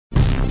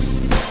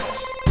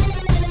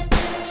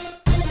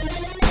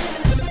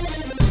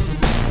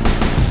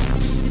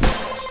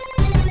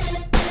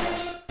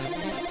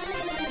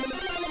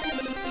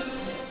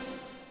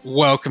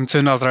Welcome to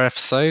another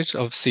episode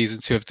of season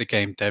 2 of the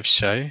Game Dev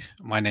Show.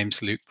 My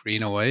name's Luke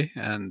Greenaway,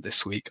 and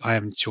this week I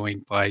am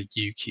joined by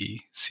UKIE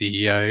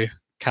CEO,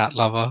 cat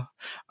lover,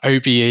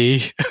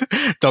 OBE,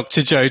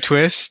 Dr. Joe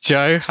Twist.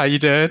 Joe, how you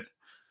doing?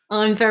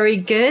 I'm very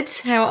good.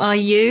 How are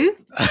you?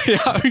 Yeah,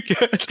 I'm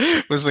good.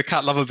 Was the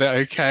cat lover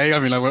bit okay? I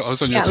mean, I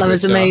was on your Twitter. Cat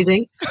lover's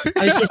amazing.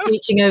 I was just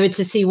reaching over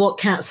to see what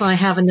cats I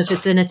have in the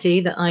vicinity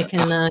that I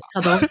can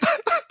cuddle.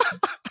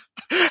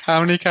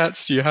 How many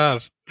cats do you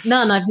have?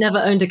 None. I've never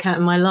owned a cat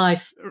in my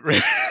life.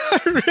 Really?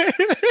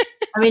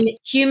 I mean,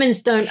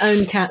 humans don't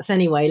own cats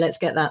anyway. Let's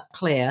get that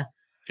clear.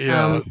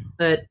 Yeah.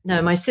 But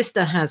no, my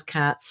sister has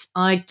cats.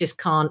 I just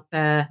can't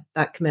bear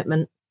that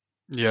commitment.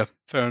 Yeah,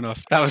 fair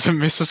enough. That was a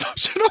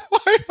misassumption on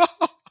my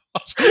part.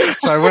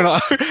 So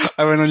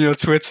I went on your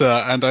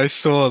Twitter and I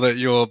saw that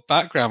your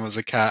background was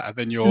a cat, and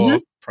then your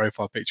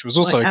profile picture was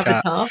also a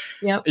avatar. cat.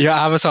 Yep. Yeah,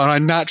 avatar. And I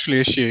naturally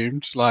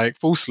assumed, like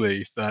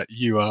falsely, that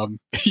you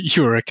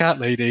you were a cat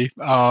lady.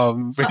 I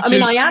am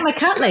a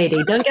cat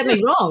lady. Don't get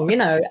me wrong.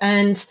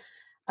 And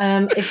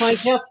if I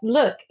just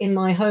look in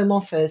my home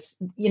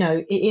office,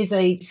 it is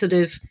a sort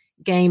of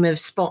game of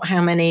spot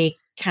how many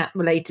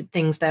cat-related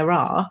things there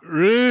are.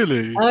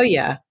 Really? Oh,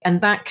 yeah. And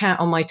that cat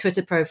on my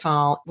Twitter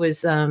profile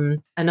was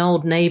an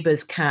old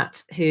neighbor's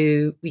cat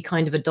who we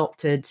kind of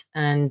adopted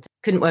and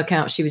couldn't work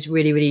out she was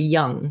really, really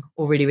young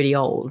or really, really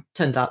old.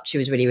 Turned out she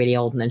was really, really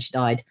old and then she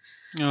died.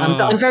 But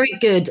I'm very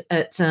good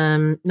at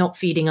not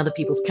feeding other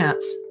people's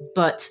cats,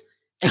 but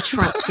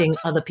attracting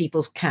other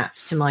people's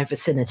cats to my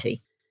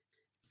vicinity.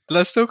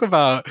 Let's talk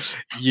about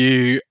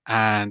you,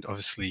 and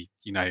obviously,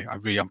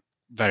 I'm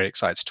very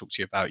excited to talk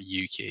to you about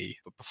UKIE.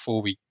 But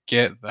before we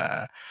get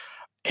there,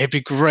 it'd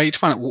be great to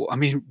find out, I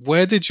mean,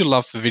 where did your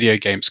love for video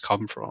games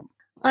come from?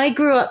 I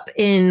grew up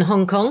in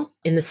Hong Kong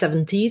in the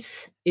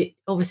 70s. It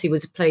obviously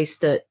was a place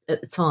that at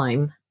the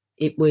time,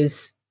 it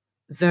was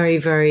very,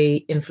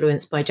 very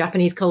influenced by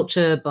Japanese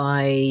culture,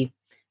 by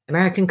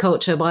American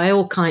culture, by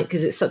all kinds,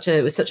 because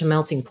it was such a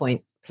melting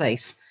point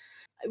place.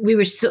 We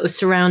were sort of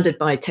surrounded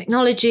by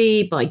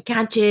technology, by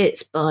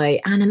gadgets, by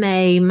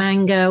anime,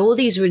 manga, all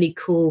these really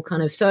cool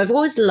kind of... So I've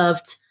always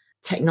loved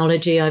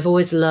technology. I've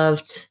always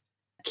loved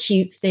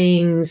cute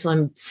things.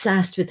 I'm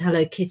obsessed with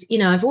Hello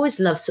Kitty. I've always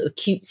loved sort of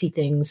cutesy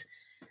things.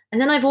 And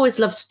then I've always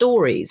loved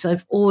stories.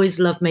 I've always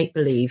loved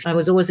make-believe. I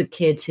was always a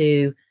kid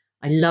who...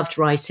 I loved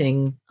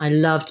writing. I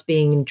loved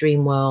being in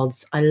dream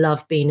worlds. I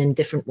loved being in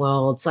different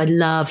worlds. I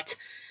loved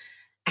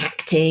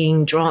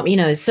acting,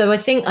 drama, so I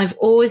think I've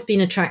always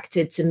been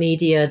attracted to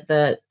media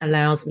that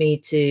allows me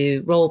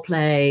to role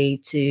play,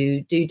 to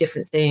do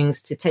different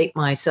things, to take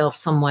myself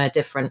somewhere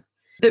different.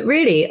 But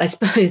really, I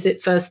suppose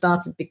it first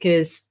started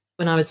because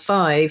when I was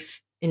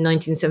 5 in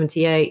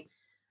 1978,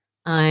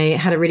 I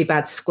had a really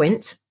bad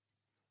squint,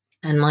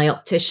 and my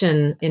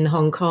optician in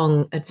Hong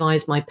Kong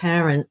advised my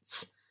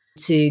parents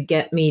to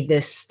get me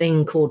this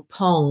thing called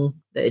Pong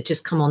that had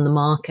just come on the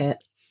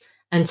market,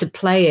 and to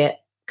play it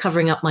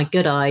covering up my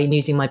good eye and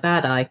using my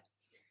bad eye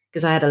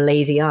because I had a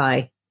lazy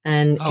eye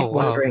and kept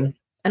wandering.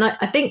 And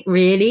I think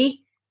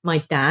really my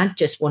dad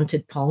just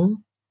wanted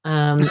Pong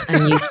and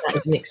used that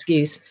as an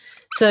excuse.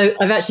 So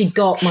I've actually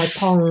got my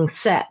Pong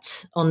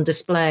set on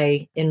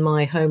display in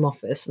my home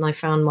office, and I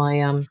found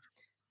my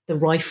the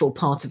rifle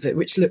part of it,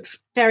 which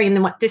looks very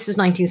this is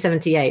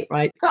 1978,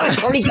 right? I'd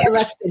probably get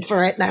arrested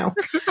for it now.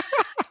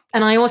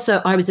 And I was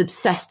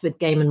obsessed with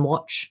Game &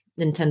 Watch,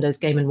 Nintendo's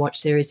Game & Watch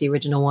series, the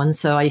original one.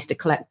 So I used to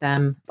collect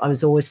them. I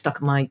was always stuck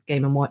on my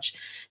Game & Watch.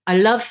 I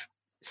love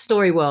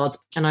story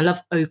worlds, and I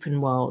love open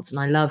worlds, and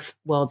I love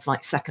worlds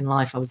like Second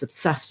Life. I was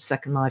obsessed with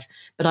Second Life.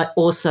 But I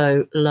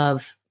also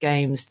love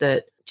games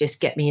that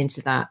just get me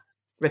into that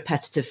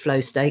repetitive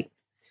flow state.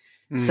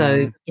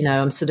 So,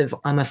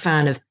 I'm a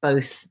fan of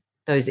both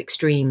those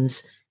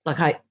extremes. Like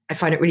I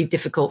find it really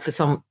difficult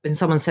when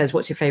someone says,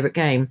 "What's your favorite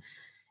game?"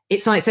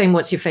 It's like saying,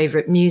 what's your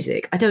favorite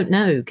music? I don't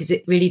know, because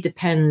it really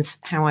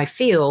depends how I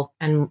feel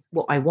and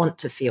what I want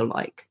to feel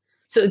like.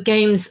 So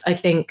games, I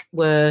think,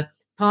 were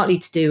partly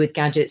to do with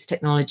gadgets,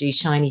 technology,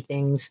 shiny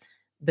things,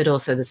 but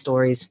also the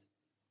stories.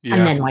 Yeah.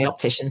 And then my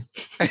optician.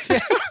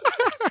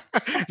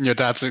 And your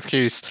dad's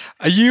excuse.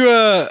 Are you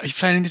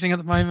playing anything at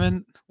the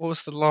moment? What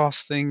was the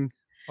last game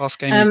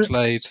you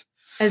played?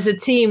 As a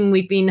team,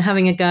 we've been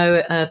having a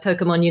go at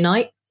Pokemon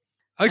Unite.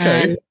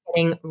 Okay. And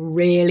getting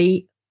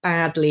really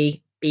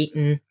badly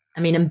beaten. I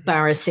mean,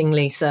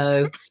 embarrassingly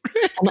so.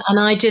 And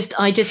I just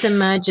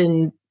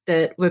imagine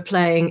that we're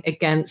playing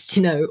against,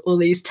 all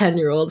these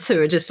 10-year-olds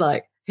who are just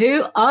like,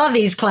 who are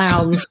these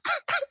clowns?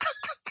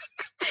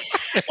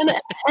 and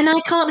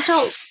I can't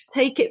help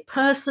take it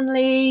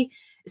personally,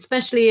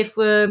 especially if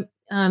we're,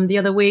 the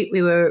other week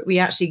we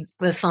actually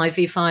were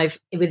 5v5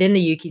 within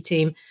the UKIE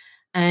team.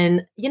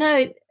 And,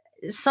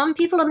 some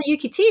people on the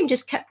UKIE team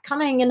just kept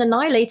coming and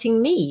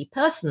annihilating me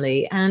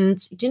personally. And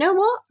do you know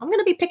what? I'm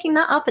going to be picking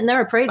that up in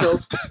their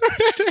appraisals.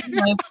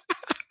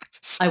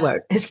 I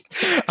won't.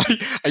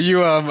 Are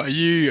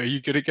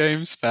you good at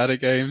games? Bad at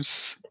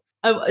games?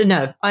 Oh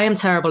no, I am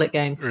terrible at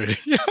games. Really?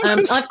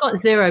 I've got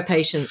zero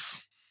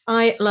patience.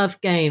 I love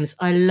games.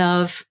 I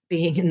love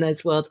being in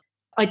those worlds.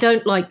 I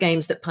don't like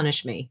games that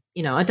punish me.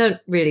 I don't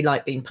really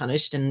like being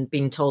punished and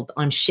being told that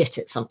I'm shit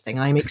at something.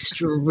 I'm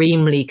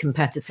extremely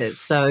competitive.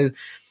 So,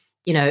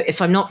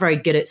 if I'm not very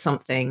good at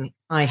something,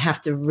 I have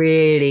to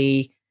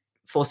really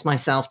force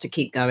myself to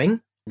keep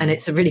going. And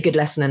it's a really good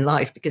lesson in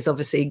life because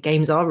obviously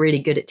games are really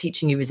good at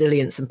teaching you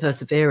resilience and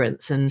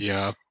perseverance and,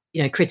 Yeah.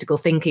 critical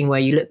thinking, where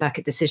you look back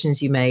at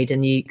decisions you made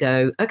and you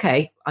go,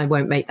 okay, I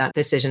won't make that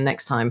decision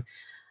next time.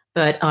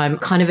 But I'm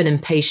kind of an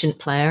impatient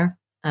player.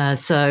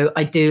 So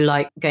I do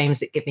like games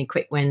that give me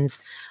quick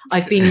wins.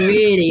 I've been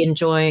really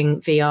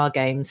enjoying VR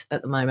games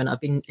at the moment.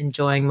 I've been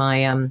enjoying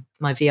my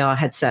VR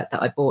headset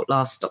that I bought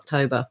last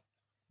October.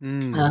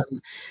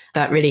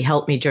 That really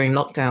helped me during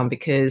lockdown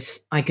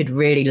because I could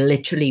really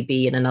literally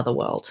be in another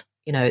world.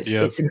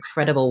 It's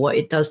incredible what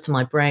it does to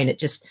my brain.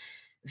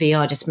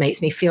 VR just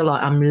makes me feel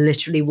like I'm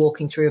literally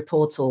walking through a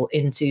portal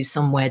into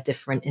somewhere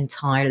different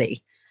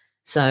entirely.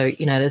 So,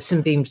 there's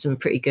been some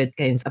pretty good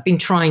games. I've been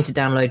trying to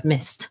download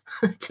Myst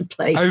to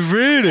play. Oh,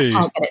 really? I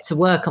can't get it to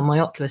work on my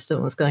Oculus. Don't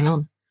know what's going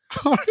on.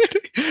 Oh,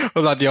 really?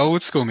 Well, like the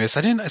old school Myst.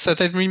 I didn't. So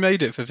they've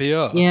remade it for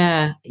VR.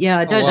 Yeah.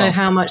 I don't know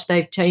how much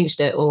they've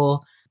changed it or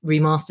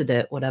remastered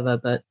it, whatever.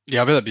 But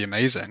yeah, I bet that'd be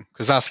amazing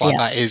because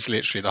that is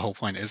literally the whole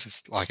point.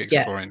 Is like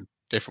exploring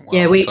different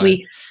worlds.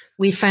 Yeah,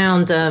 we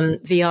found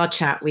VR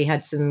chat. We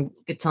had some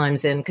good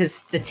times in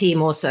because the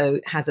team also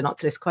has an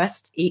Oculus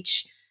Quest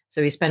each.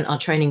 So we spent our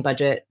training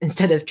budget,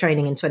 instead of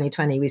training in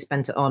 2020, we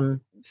spent it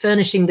on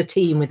furnishing the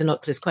team with an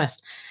Oculus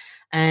Quest.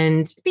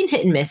 And it's been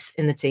hit and miss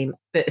in the team,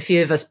 but a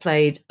few of us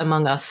played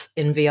Among Us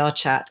in VR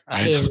chat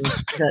in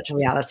virtual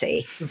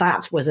reality.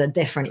 That was a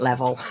different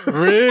level.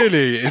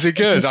 Really? Is it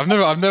good? I've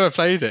never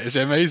played it. Is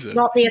it amazing?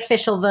 Not the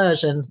official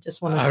version,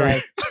 just want to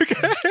say.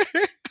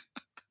 Okay.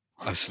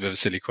 That's a bit of a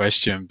silly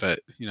question,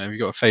 but have you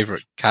got a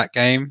favorite cat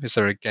game? Is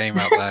there a game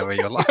out there where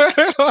you're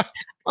like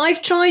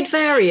I've tried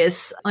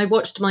various. I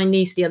watched my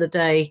niece the other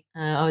day.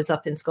 I was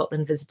up in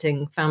Scotland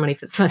visiting family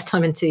for the first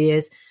time in 2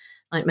 years,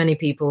 like many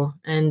people.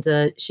 And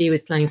she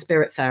was playing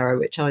Spiritfarer,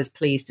 which I was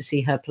pleased to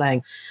see her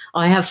playing.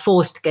 I have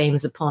forced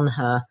games upon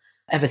her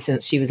ever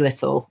since she was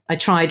little. I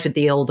tried with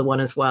the older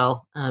one as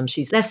well.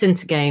 She's less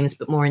into games,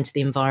 but more into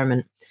the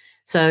environment.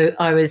 So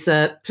I was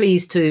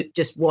pleased to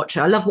just watch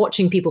her. I love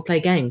watching people play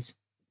games.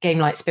 Game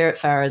like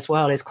Spiritfarer as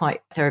well is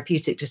quite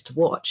therapeutic just to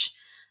watch.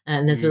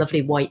 And there's a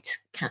lovely white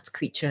cat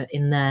creature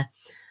in there.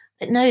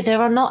 But no,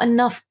 there are not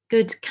enough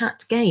good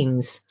cat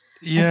games.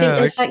 Yeah. I think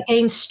there's that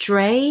game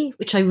Stray,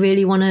 which I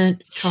really want to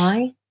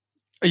try.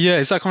 Yeah,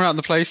 is that coming out on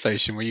the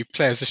PlayStation where you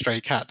play as a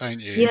stray cat, don't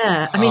you?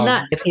 Yeah, I mean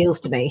that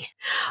appeals to me.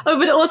 Oh,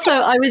 but also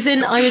I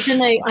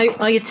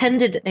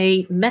attended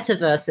a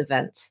metaverse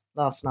event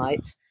last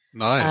night.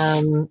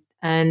 Nice.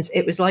 And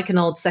it was like an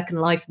old Second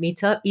Life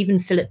meetup. Even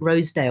Philip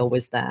Rosedale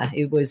was there,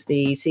 who was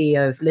the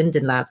CEO of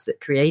Linden Labs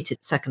that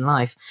created Second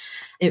Life.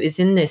 It was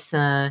in this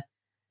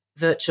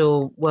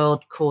virtual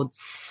world called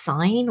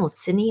Sign or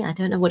Cine. I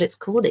don't know what it's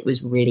called. It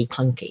was really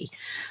clunky.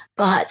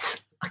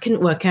 But I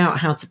couldn't work out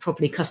how to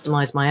properly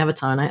customize my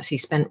avatar. And I actually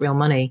spent real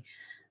money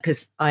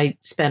because I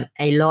spent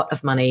a lot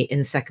of money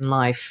in Second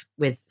Life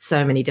with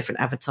so many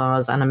different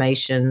avatars,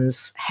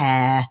 animations,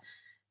 hair,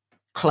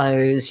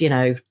 clothes,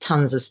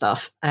 tons of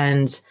stuff.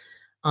 And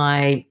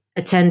I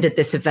attended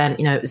this event.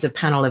 It was a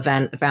panel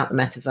event about the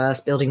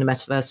metaverse, building the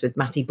metaverse with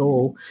Matty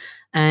Ball.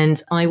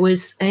 And I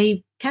was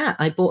a cat.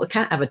 I bought a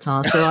cat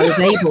avatar. So I was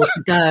able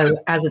to go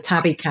as a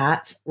tabby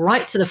cat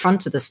right to the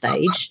front of the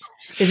stage,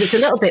 because it's a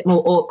little bit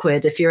more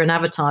awkward if you're an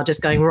avatar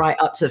just going right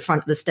up to the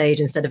front of the stage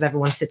instead of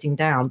everyone sitting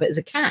down. But as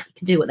a cat, you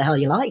can do what the hell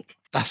you like.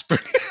 That's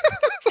brilliant.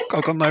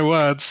 I've got no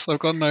words. I've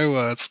got a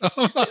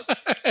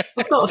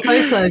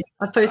photo.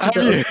 I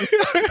posted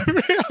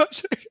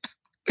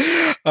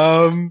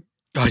it.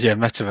 Oh yeah,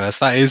 metaverse.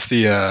 That is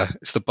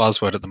it's the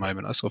buzzword at the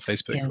moment. I saw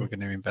Facebook were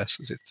going to invest.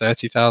 Was it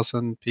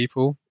 30,000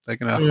 people they're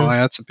going to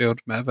hire to build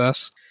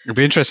metaverse? It'll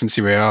be interesting to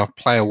see where we are.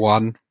 Player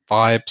one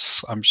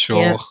vibes, I'm sure.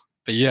 Yeah.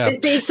 But yeah,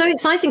 it's so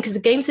exciting because the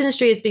games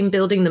industry has been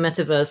building the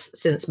metaverse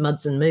since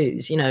Muds and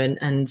Moos,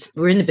 and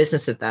we're in the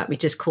business of that. We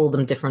just call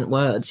them different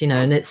words,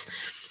 and it's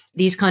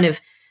these kind of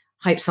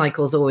hype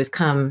cycles always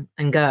come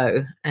and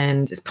go,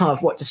 and it's part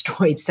of what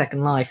destroyed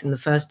Second Life in the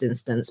first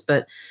instance.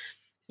 But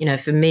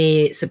for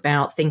me, it's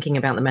about thinking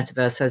about the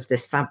metaverse as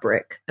this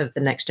fabric of the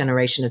next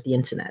generation of the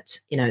internet.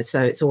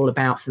 So it's all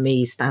about, for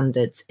me,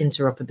 standards,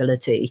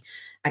 interoperability,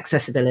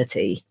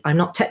 accessibility. I'm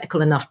not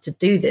technical enough to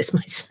do this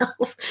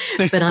myself,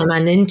 but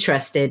I'm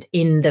interested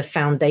in the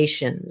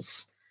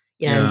foundations,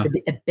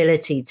 the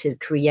ability to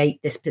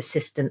create this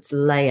persistence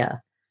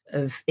layer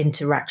of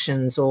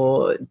interactions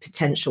or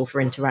potential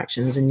for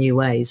interactions in new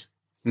ways.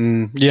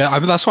 Yeah,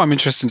 that's why I'm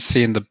interested in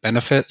seeing the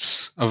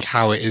benefits of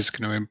how it is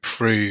going to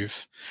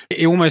improve.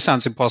 It almost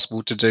sounds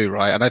impossible to do,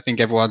 right? And I think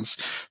everyone's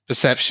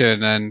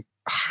perception and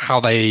how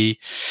they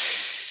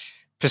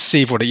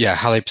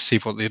how they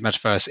perceive what the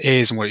metaverse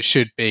is and what it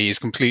should be is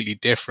completely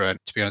different.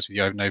 To be honest with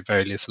you, I know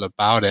very little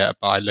about it,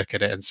 but I look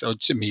at it and so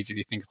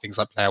immediately think of things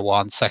like Player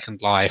One,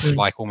 Second Life,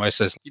 like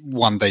almost as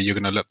one day you're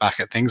going to look back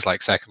at things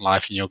like Second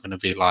Life and you're going to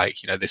be like,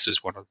 this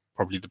was one of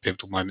probably the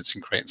pivotal moments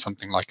in creating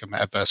something like a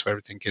metaverse where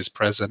everything is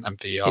present and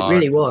VR. It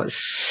really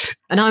was.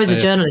 And I was a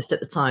journalist at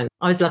the time.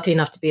 I was lucky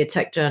enough to be a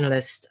tech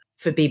journalist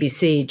for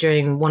BBC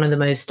during one of the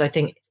most, I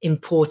think,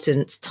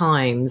 important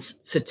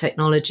times for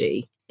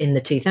technology in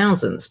the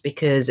 2000s,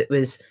 because it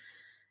was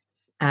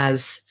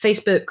as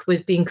Facebook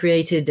was being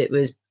created, it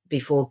was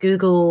before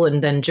Google,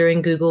 and then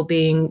during Google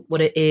being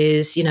what it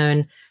is,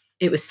 and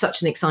it was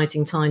such an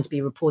exciting time to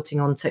be reporting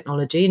on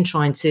technology and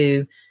trying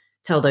to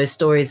tell those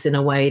stories in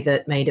a way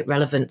that made it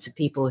relevant to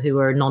people who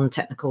are a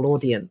non-technical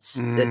audience.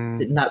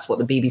 And that's what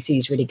the BBC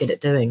is really good at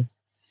doing.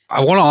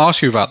 I want to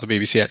ask you about the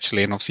BBC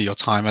actually, and obviously your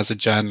time as a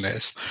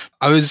journalist.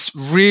 I was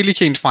really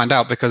keen to find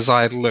out because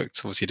I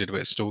obviously did a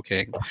bit of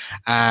stalking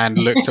and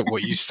looked at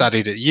what you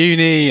studied at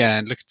uni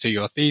and looked at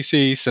your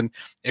thesis, and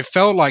it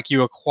felt like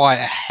you were quite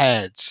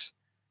ahead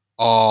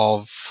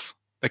of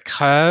the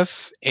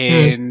curve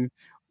in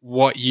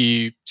what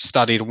you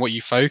studied and what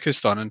you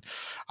focused on. And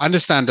I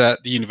understand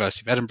at the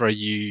University of Edinburgh,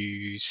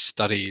 you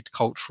studied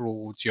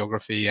cultural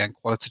geography and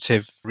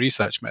qualitative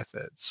research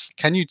methods.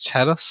 Can you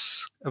tell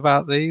us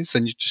about these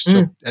and just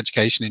your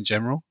education in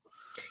general?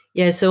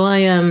 Yeah, so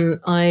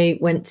I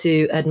went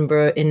to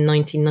Edinburgh in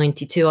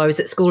 1992. I was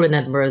at school in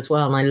Edinburgh as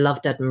well, and I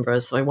loved Edinburgh,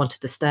 so I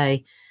wanted to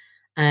stay.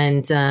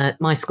 And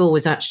my school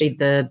was actually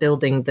the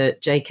building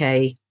that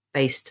J.K.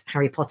 based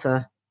Harry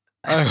Potter,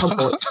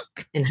 Hogwarts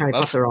in Harry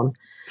Potter on.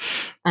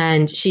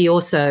 And she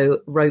also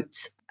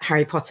wrote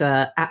Harry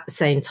Potter at the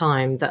same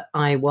time that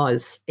I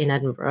was in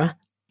Edinburgh,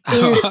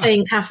 in the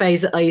same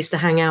cafes that I used to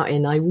hang out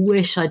in. I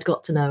wish I'd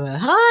got to know her.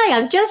 Hi,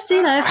 I'm just,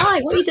 hi,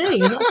 what are you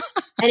doing?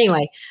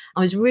 Anyway, I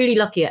was really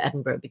lucky at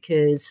Edinburgh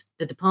because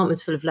the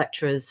department's full of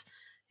lecturers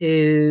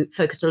who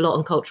focused a lot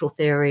on cultural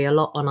theory, a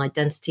lot on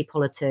identity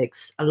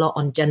politics, a lot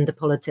on gender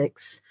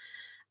politics,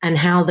 and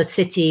how the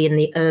city and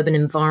the urban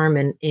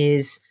environment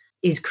is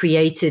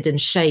created and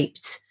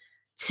shaped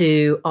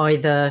to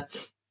either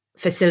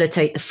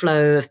facilitate the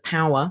flow of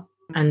power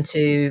and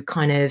to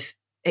kind of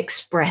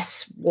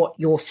express what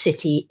your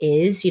city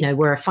is.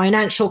 We're a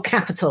financial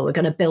capital. We're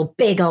going to build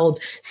big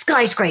old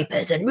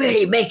skyscrapers and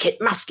really make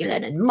it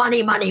masculine and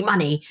money, money,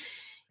 money.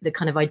 The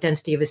kind of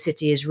identity of a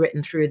city is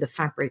written through the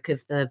fabric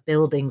of the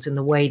buildings and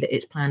the way that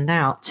it's planned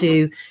out,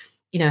 to,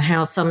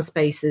 how some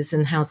spaces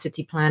and how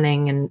city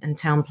planning and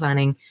town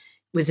planning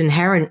was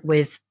inherent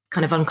with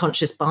kind of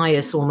unconscious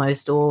bias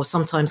almost, or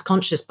sometimes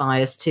conscious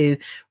bias, to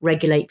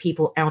regulate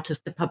people out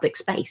of the public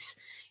space.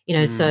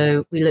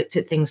 So we looked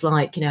at things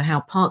like,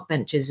 how park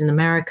benches in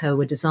America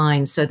were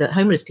designed so that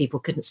homeless people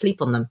couldn't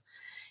sleep on them.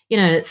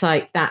 And it's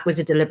like, that was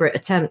a deliberate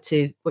attempt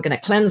to, we're going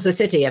to cleanse the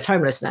city of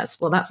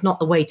homelessness. Well, that's not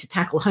the way to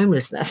tackle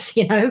homelessness,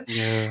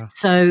 Yeah.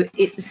 So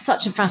it was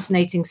such a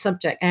fascinating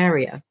subject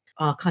area.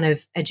 Our kind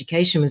of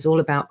education was all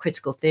about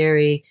critical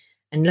theory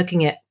and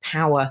looking at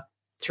power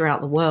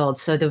throughout the world.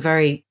 So the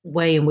very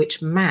way in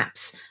which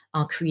maps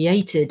are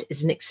created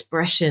is an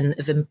expression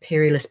of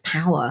imperialist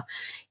power,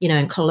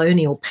 and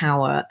colonial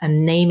power,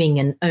 and naming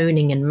and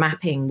owning and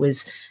mapping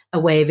was a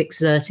way of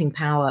exerting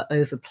power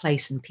over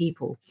place and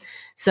people.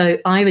 So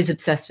I was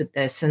obsessed with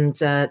this, and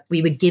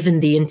we were given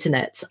the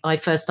internet. I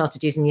first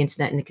started using the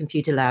internet in the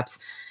computer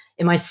labs.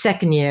 In my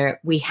second year,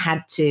 we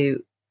had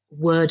to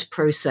word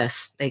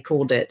process, they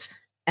called it,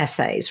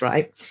 essays,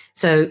 right?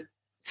 So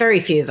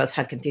very few of us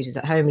had computers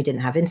at home. We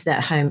didn't have internet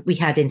at home. We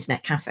had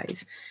internet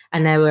cafes.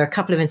 And there were a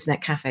couple of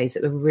internet cafes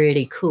that were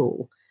really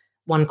cool.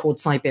 One called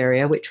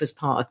Siberia, which was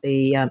part of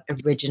the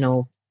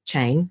original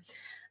chain.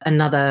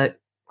 Another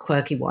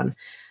quirky one.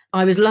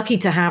 I was lucky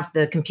to have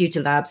the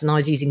computer labs, and I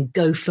was using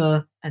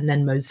Gopher and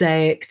then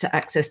Mosaic to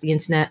access the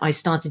internet. I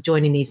started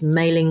joining these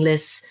mailing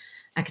lists,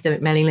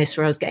 academic mailing lists,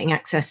 where I was getting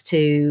access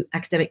to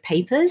academic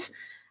papers.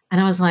 And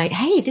I was like,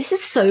 hey, this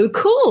is so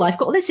cool. I've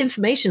got all this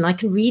information. I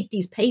can read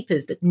these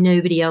papers that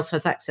nobody else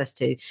has access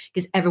to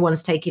because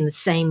everyone's taking the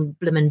same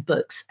bloomin'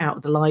 books out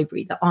of the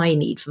library that I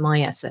need for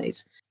my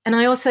essays. And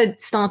I also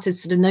started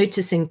sort of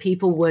noticing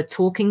people were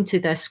talking to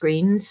their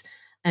screens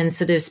and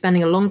sort of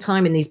spending a long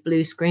time in these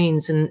blue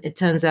screens. And it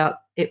turns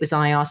out it was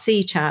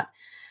IRC chat.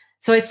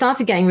 So I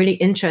started getting really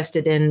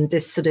interested in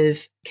this sort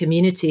of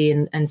community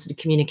and sort of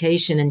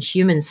communication and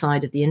human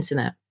side of the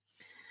internet.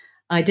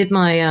 I did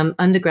my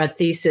undergrad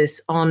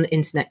thesis on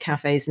internet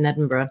cafes in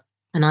Edinburgh,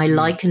 and I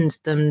likened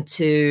them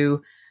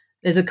to,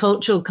 there's a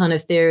cultural kind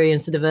of theory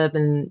and sort of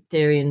urban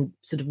theory and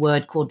sort of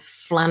word called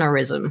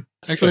flaneurism.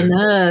 Okay.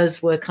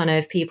 Flaneurs were kind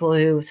of people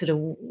who sort of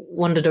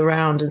wandered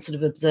around and sort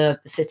of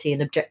observed the city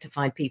and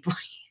objectified people,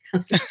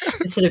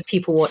 sort of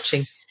people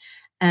watching.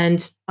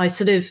 And I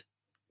sort of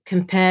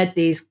compared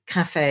these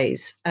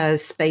cafes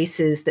as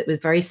spaces that were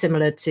very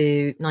similar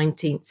to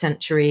 19th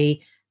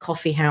century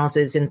coffee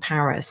houses in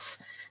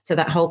Paris. So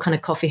that whole kind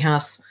of coffee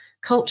house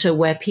culture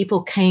where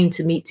people came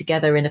to meet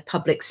together in a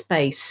public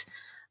space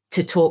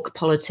to talk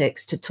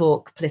politics, to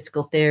talk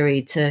political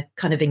theory, to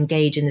kind of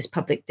engage in this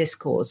public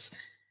discourse.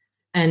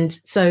 And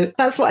so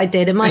that's what I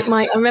did. And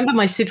I remember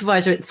my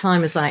supervisor at the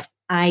time was like,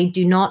 I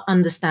do not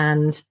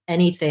understand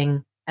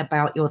anything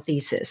about your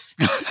thesis.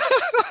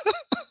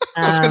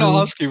 I was going to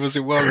ask you, was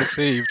it well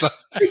received?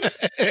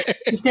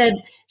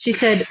 She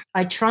said,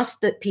 I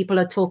trust that people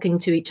are talking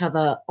to each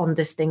other on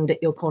this thing that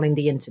you're calling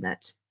the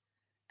internet.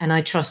 And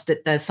I trust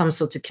that there's some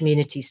sort of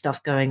community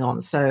stuff going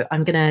on. So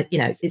I'm going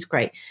to, it's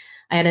great.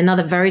 I had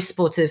another very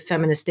supportive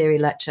feminist theory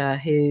lecturer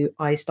who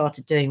I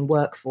started doing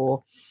work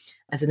for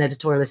as an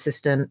editorial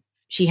assistant.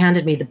 She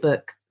handed me the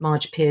book,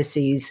 Marge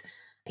Piercy's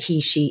He,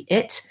 She,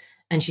 It.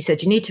 And she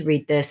said, you need to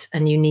read this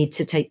and you need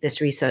to take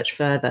this research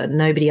further.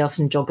 Nobody else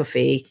in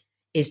geography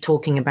is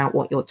talking about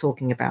what you're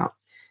talking about.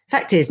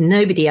 Fact is,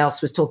 nobody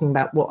else was talking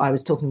about what I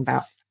was talking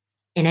about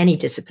in any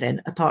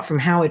discipline, apart from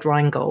Howard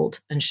Rheingold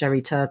and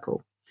Sherry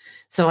Turkle.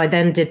 So I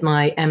then did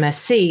my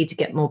MSc to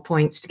get more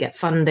points, to get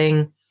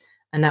funding.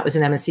 And that was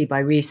an MSc by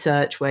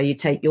research, where you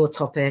take your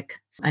topic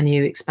and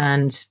you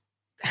expand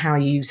how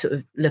you sort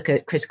of look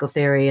at critical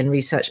theory and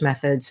research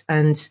methods.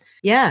 And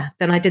then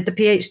I did the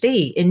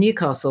PhD in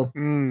Newcastle.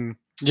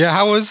 Yeah,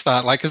 how was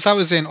that? Like, because that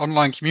was in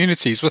online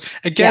communities. Well,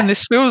 again,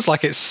 this feels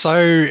like it's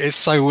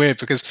so weird,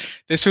 because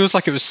this feels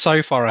like it was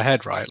so far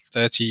ahead, right?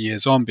 30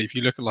 years on, but if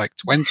you look at like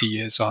 20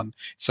 years on,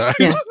 so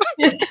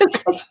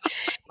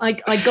I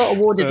got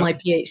awarded my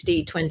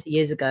PhD 20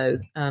 years ago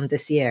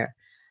this year.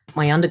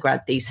 My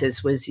undergrad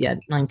thesis was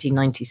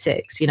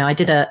 1996. I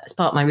did as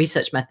part of my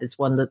research methods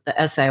one, the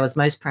essay I was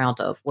most proud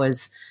of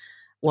was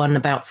one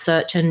about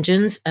search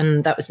engines,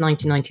 and that was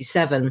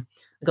 1997.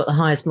 I got the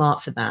highest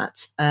mark for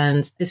that.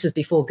 And this was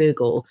before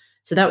Google.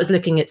 So that was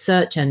looking at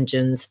search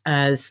engines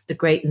as the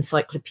great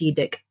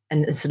encyclopedic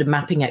and sort of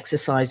mapping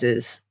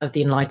exercises of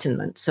the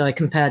Enlightenment. So I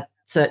compared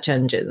search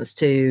engines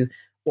to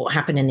what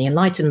happened in the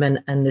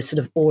Enlightenment and the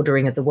sort of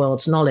ordering of the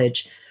world's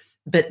knowledge,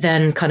 but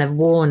then kind of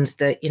warned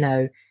that,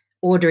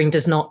 ordering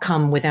does not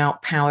come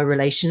without power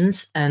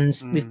relations. And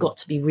we've got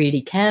to be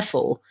really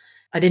careful.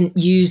 I didn't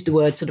use the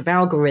word sort of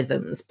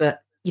algorithms,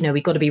 but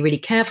we've got to be really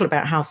careful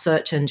about how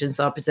search engines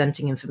are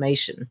presenting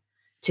information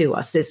to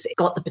us. It's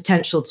got the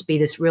potential to be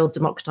this real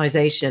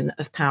democratization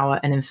of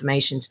power and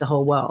information to the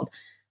whole world.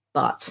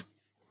 But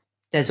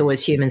there's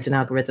always humans and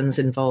algorithms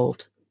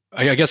involved.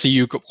 I guess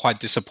you got quite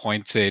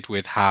disappointed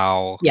with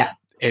how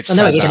it's I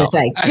know what you're going to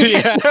say.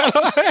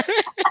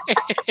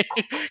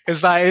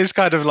 Because that is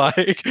kind of like,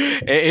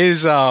 it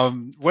is,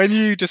 when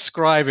you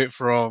describe it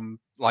from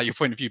like your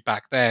point of view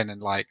back then,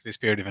 and like this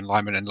period of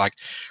enlightenment, and like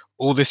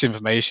all this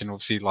information,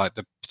 obviously like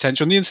the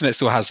potential, and the internet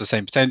still has the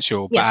same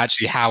potential, but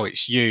actually how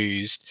it's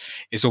used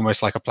is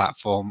almost like a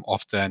platform,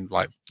 often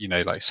like,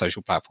 like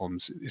social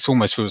platforms. It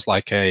almost feels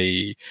like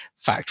a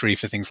factory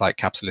for things like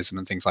capitalism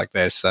and things like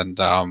this. And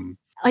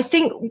I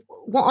think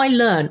what I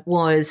learned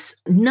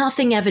was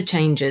nothing ever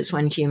changes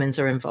when humans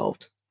are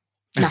involved.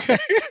 Nothing.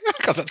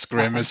 God, that's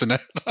grim, isn't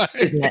it?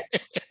 Isn't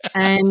it?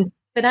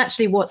 But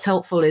actually what's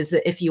helpful is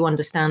that if you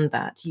understand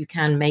that, you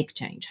can make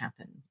change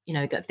happen.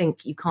 I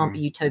think you can't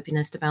be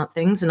utopianist about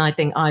things. And I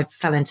think I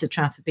fell into the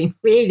trap of being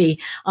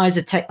I was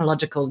a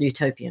technological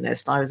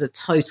utopianist. I was a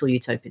total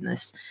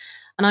utopianist.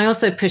 And I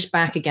also pushed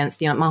back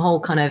against my whole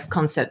kind of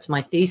concept of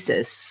my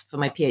thesis for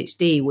my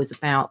PhD was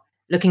about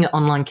looking at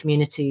online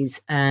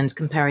communities and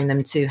comparing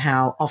them to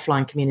how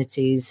offline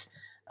communities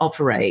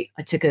operate.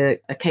 I took a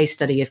case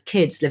study of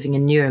kids living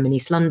in Newham in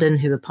East London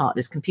who were part of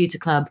this computer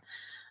club,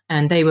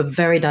 and they were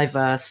very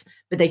diverse,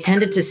 but they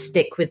tended to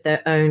stick with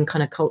their own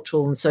kind of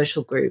cultural and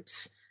social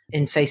groups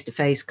in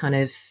face-to-face kind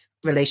of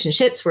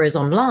relationships, whereas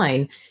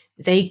online,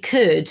 they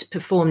could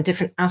perform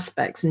different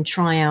aspects and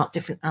try out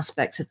different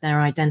aspects of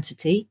their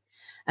identity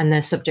and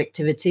their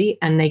subjectivity,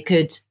 and they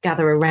could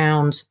gather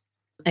around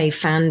a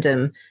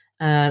fandom,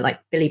 like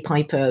Billie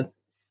Piper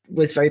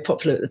was very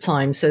popular at the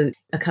time, so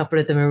a couple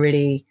of them are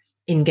really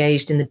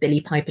engaged in the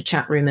Billie Piper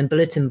chat room and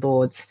bulletin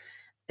boards.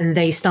 And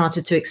they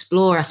started to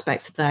explore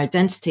aspects of their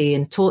identity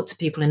and talk to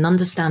people and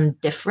understand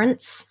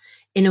difference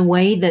in a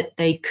way that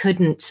they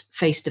couldn't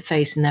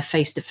face-to-face in their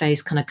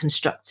face-to-face kind of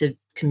constructive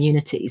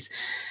communities.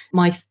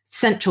 My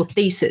central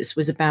thesis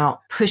was about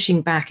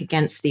pushing back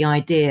against the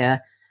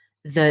idea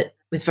that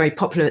was very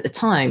popular at the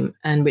time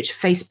and which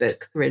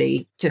Facebook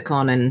really took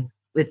on, and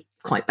with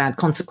quite bad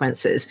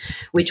consequences,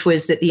 which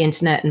was that the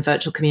internet and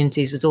virtual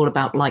communities was all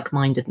about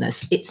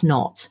like-mindedness. It's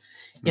not.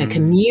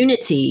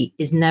 Community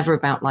is never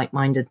about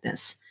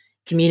like-mindedness.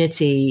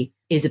 Community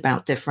is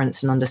about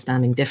difference and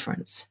understanding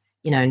difference,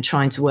 and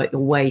trying to work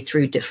your way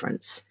through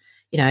difference,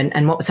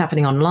 and what was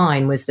happening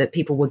online was that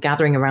people were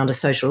gathering around a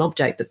social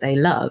object that they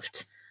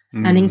loved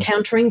and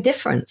encountering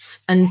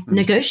difference and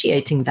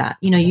negotiating that.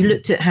 You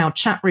looked at how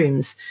chat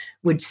rooms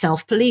would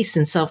self-police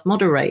and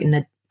self-moderate, and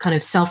the kind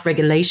of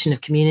self-regulation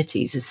of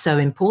communities is so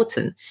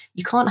important.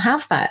 You can't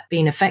have that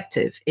being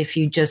effective if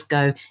you just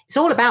go, it's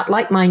all about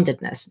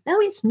like-mindedness. No,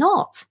 it's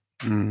not.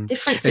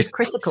 Difference is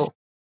critical.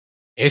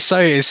 It's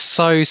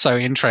so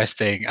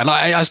interesting, and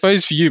I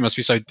suppose for you it must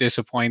be so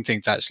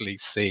disappointing to actually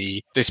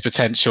see this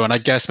potential. And I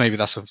guess maybe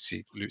that's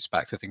obviously loops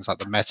back to things like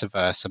the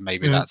metaverse, and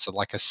maybe Mm, that's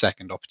like a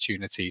second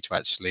opportunity to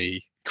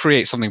actually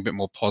create something a bit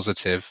more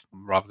positive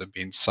rather than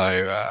being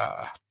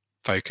so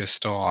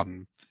focused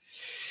on,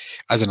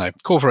 I don't know,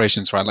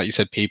 corporations, right? Like you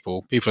said,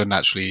 people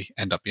naturally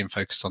end up being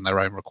focused on their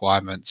own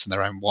requirements and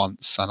their own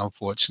wants, and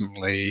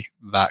unfortunately,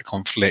 that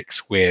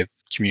conflicts with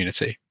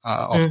community mm,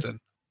 often.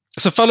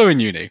 So following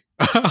uni,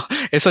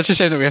 it's such a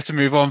shame that we have to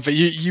move on. But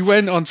you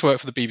went on to work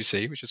for the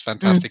BBC, which was mm,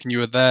 fantastic, and you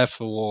were there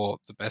for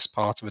the best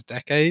part of a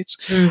decade.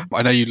 mm.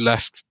 I know you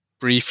left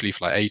briefly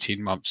for like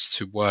 18 months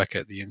to work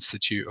at the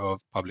Institute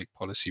of Public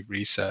Policy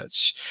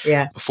Research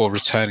Yeah. before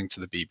returning to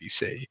the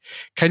BBC.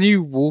 Can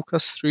you walk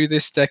us through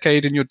this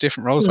decade in your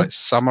different roles? Mm. Like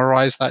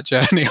summarize that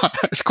journey.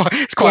 It's quite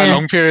a Yeah.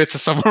 long period to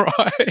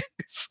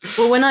summarize.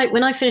 Well, when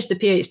I finished the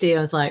PhD, I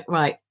was like,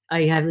 right,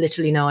 I have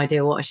literally no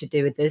idea what I should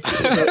do with this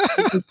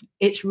because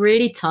it's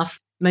really tough.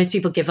 Most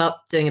people give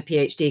up doing a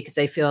PhD because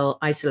they feel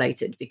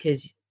isolated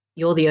because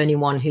you're the only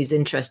one who's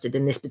interested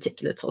in this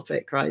particular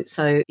topic, right?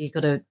 So you've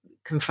got to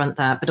confront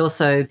that. But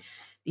also,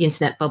 the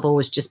internet bubble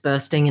was just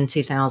bursting in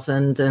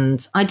 2000,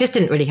 and I just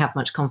didn't really have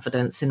much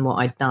confidence in what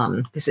I'd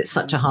done because it's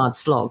such a hard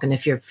slog. And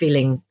if you're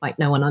feeling like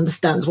no one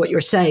understands what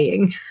you're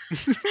saying,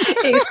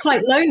 it's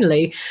quite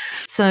lonely.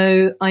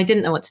 So I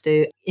didn't know what to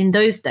do. In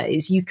those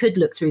days, you could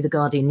look through the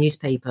Guardian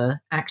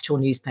newspaper, actual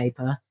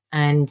newspaper,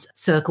 and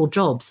circle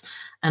jobs.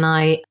 And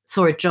I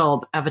saw a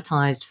job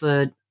advertised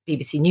for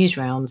BBC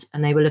Newsround,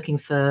 and they were looking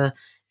for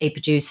a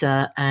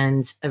producer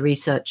and a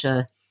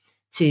researcher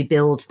to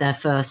build their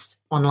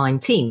first online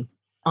team.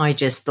 I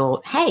just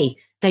thought, hey,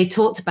 they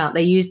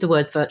used the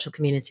words virtual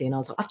community. And I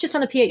was like, I've just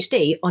done a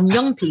PhD on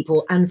young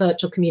people and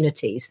virtual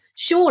communities.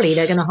 Surely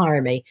they're going to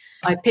hire me.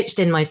 I pitched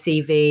in my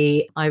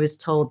CV. I was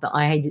told that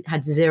I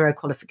had zero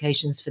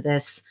qualifications for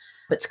this,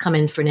 but to come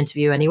in for an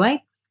interview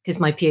anyway, because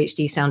my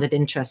PhD sounded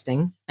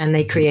interesting and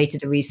they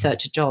created a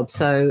researcher job.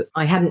 So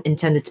I hadn't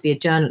intended to be a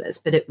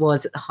journalist, but it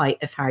was at the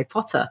height of Harry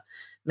Potter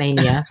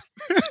mania.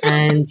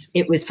 And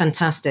it was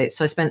fantastic.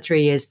 So I spent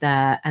 3 years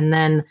there. And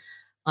then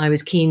I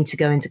was keen to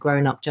go into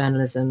grown up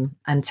journalism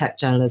and tech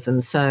journalism.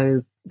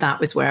 So that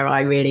was where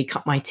I really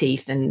cut my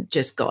teeth and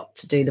just got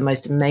to do the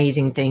most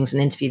amazing things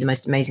and interview the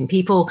most amazing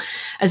people,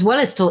 as well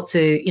as talk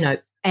to,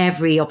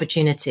 every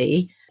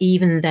opportunity.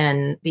 Even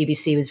then,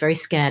 BBC was very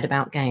scared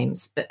about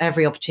games, but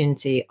every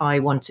opportunity I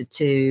wanted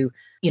to,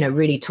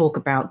 really talk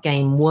about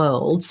game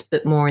worlds,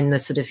 but more in the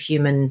sort of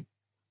human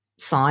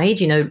side,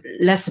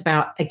 less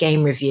about a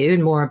game review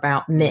and more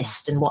about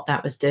Myst and what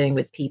that was doing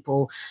with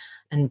people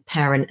and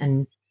parent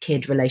and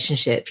kid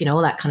relationship,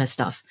 all that kind of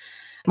stuff.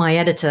 My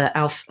editor,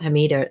 Alf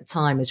Hamida, at the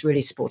time was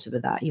really supportive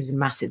of that. He was a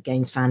massive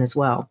games fan as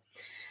well.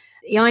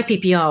 The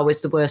IPPR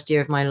was the worst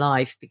year of my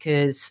life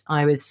because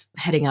I was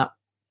heading up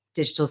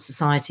digital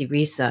society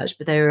research,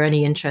 but they were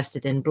only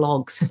interested in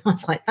blogs. And I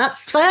was like, that's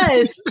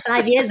so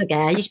 5 years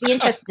ago. You should be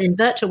interested in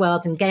virtual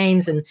worlds and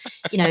games. And,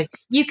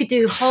 you could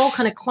do whole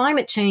kind of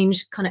climate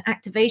change kind of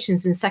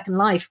activations in Second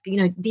Life.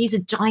 These are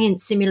giant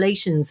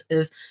simulations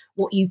of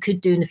what you could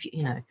do in the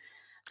future,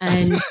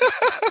 and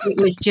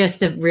it was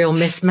just a real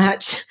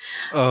mismatch.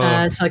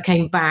 So I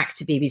came back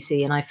to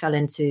BBC and I fell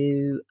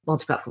into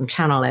multi-platform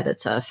channel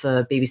editor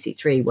for BBC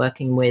Three,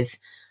 working with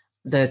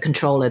the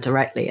controller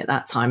directly at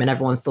that time. And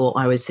everyone thought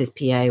I was his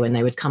PA when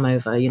they would come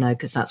over,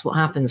 because that's what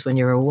happens when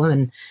you're a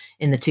woman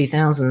in the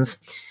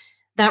 2000s.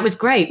 That was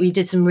great. We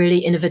did some really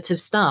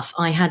innovative stuff.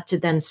 I had to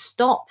then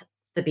stop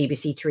the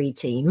BBC Three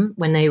team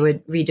when they were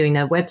redoing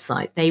their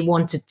website. They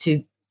wanted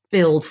to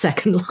build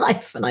Second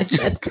Life. And I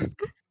said,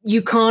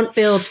 you can't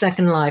build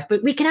Second Life,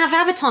 but we can have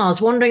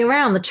avatars wandering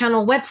around the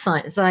channel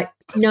website. It's like,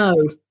 no,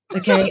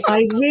 okay,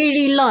 I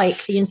really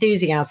like the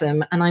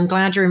enthusiasm and I'm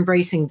glad you're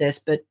embracing this,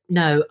 but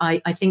no, I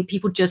think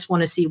people just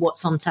want to see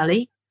what's on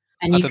telly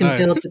and I you don't can know.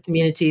 build the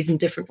communities in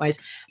different ways.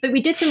 But we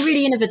did some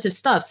really innovative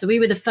stuff. So we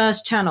were the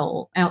first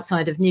channel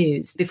outside of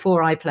news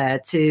before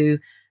iPlayer to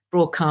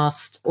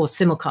broadcast or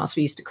simulcast,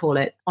 we used to call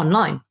it,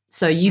 online.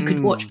 So you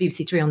could watch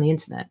BBC Three on the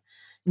internet.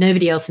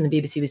 Nobody else in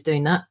the BBC was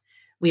doing that.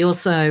 We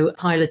also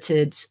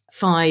piloted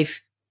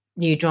 5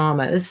 new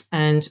dramas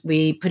and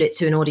we put it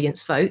to an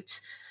audience vote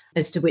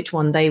as to which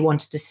one they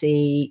wanted to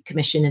see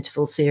commission into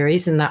full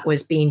series. And that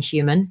was Being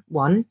Human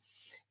 1.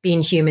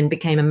 Being Human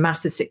became a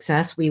massive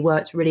success. We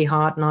worked really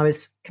hard and I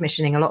was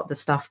commissioning a lot of the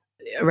stuff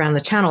around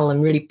the channel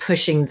and really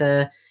pushing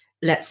the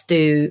let's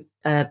do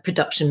a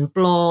production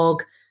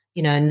blog,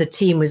 and the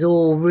team was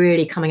all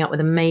really coming up with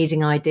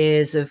amazing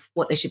ideas of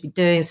what they should be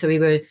doing. So we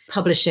were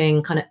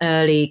publishing kind of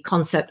early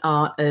concept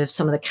art of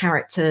some of the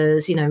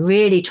characters,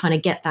 really trying to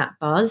get that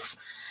buzz.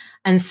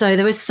 And so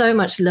there was so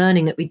much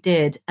learning that we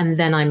did. And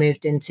then I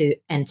moved into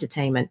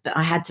entertainment, but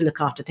I had to look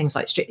after things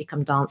like Strictly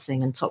Come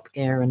Dancing and Top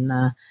Gear.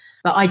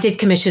 But I did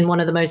commission one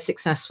of the most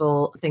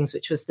successful things,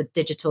 which was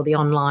the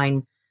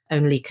online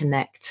only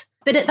Connect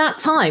But at that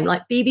time,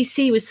 like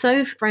BBC was so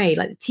afraid,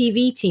 like the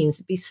TV teams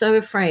would be so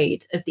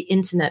afraid of the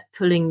internet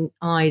pulling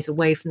eyes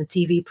away from the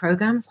TV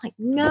programs. Like,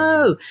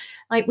 no,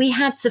 like we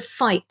had to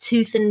fight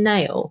tooth and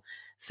nail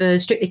for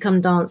Strictly Come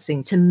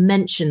Dancing to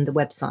mention the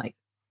website.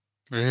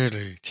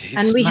 Really? Gee,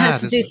 And it's we had mad,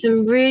 to do isn't it?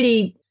 some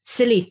really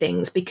silly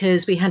things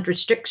because we had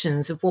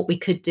restrictions of what we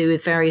could do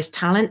with various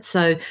talents.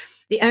 So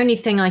the only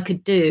thing I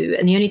could do,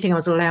 and the only thing I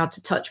was allowed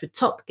to touch with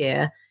Top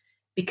Gear,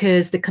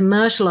 because the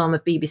commercial arm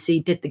of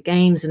BBC did the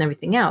games and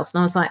everything else. And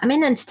I was like, I'm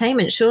in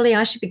entertainment. Surely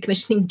I should be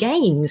commissioning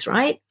games,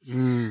 right?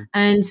 Mm.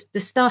 And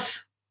the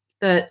stuff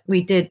that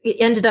we did, it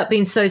ended up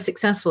being so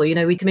successful. You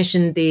know, we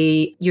commissioned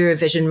the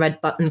Eurovision Red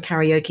Button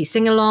karaoke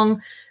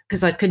sing-along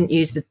because I couldn't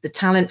use the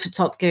talent for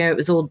Top Gear. It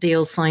was all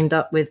deals signed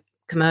up with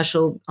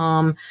commercial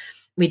arm.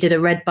 We did a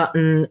Red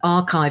Button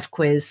archive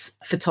quiz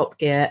for Top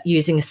Gear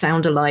using a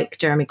sounder like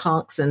Jeremy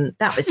Clarkson.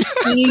 That was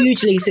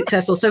hugely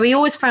successful. So we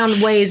always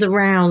found ways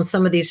around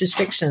some of these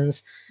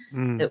restrictions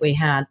that we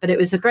had. But it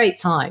was a great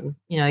time.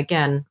 You know,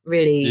 again,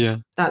 really,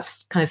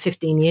 that's kind of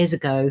 15 years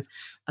ago,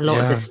 a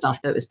lot of this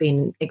stuff that was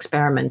being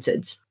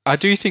experimented. I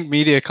do think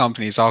media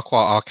companies are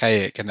quite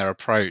archaic in their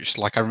approach.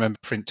 Like I remember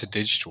print to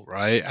digital,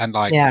 right? And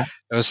like there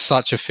was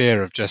such a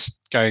fear of just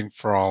going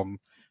from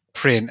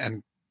print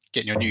and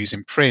getting your news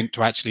in print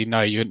to actually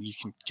no, you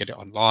can get it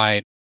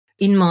online.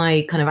 In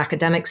my kind of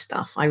academic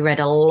stuff, I read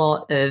a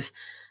lot of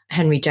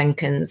Henry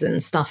Jenkins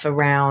and stuff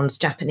around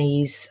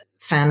Japanese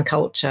fan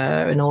culture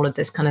and all of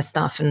this kind of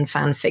stuff and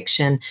fan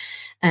fiction.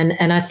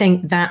 And I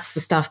think that's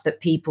the stuff that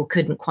people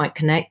couldn't quite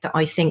connect, that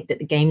I think that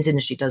the games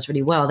industry does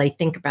really well. They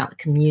think about the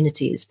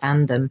community as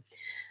fandom.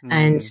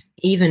 And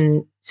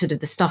even sort of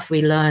the stuff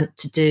we learned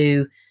to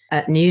do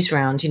at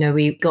Newsround, you know,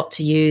 we got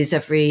to use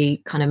every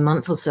kind of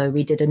month or so,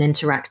 we did an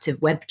interactive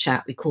web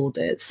chat, we called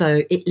it.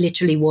 So it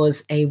literally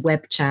was a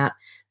web chat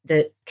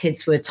that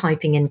kids were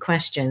typing in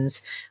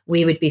questions.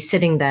 We would be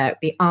sitting there, it'd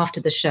be after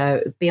the show,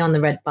 it would be on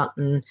the Red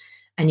Button,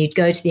 and you'd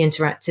go to the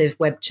interactive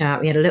web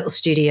chat. We had a little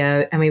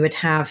studio and we would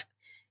have,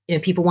 you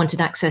know, people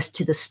wanted access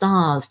to the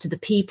stars, to the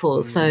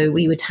people. So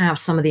we would have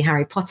some of the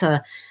Harry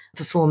Potter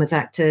performance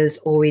actors,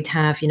 or we'd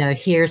have, you know,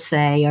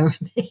 Hearsay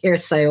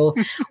or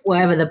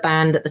whatever the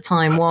band at the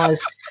time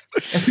was.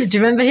 Do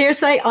you remember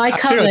Hearsay? I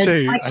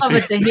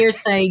covered the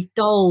Hearsay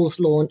Dolls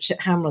launch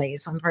at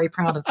Hamleys. I'm very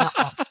proud of that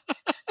one.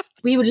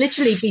 We would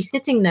literally be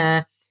sitting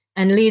there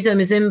and Lizo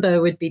Mazimba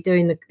would be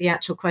doing the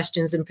actual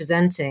questions and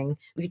presenting.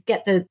 We'd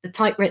get the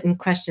typewritten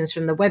questions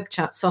from the web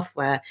chat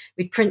software.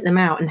 We'd print them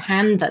out and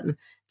hand them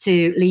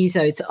to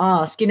Lizo to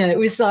ask. You know, it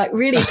was like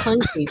really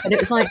clunky, but it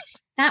was like,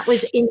 that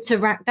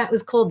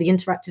was called the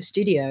Interactive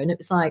Studio. And it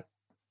was like,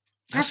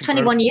 that's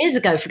 21 years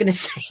ago, for goodness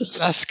sake.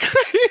 That's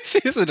crazy,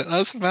 isn't it?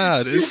 That's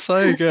mad. It's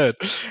so good.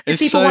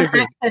 It's people so want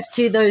good. access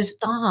to those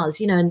stars,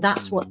 you know, and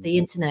that's what the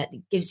internet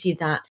gives you,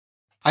 that.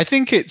 I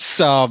think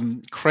it's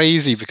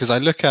crazy because I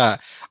look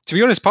at, to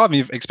be honest, part of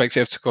me expects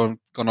it to have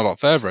gone a lot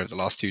further over the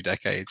last 2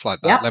 decades, like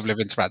that level of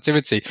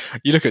interactivity.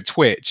 You look at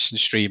Twitch and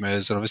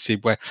streamers, and obviously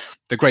where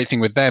the great thing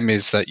with them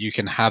is that you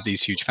can have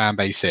these huge fan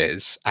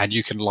bases and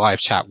you can live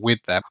chat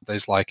with them.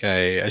 There's like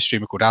a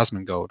streamer called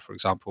Asmongold, for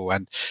example,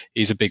 and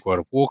he's a big World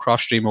of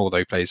Warcraft streamer, although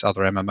he plays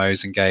other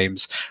MMOs and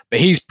games.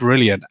 But he's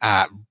brilliant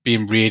at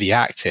being really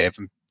active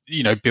and,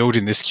 you know,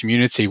 building this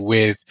community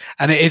with,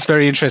 and it is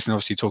very interesting,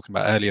 obviously talking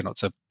about earlier, not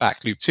to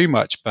back loop too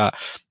much, but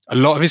a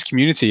lot of his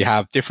community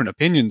have different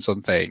opinions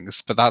on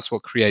things, but that's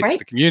what creates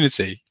the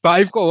community. But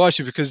I've got to ask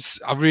you,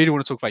 because I really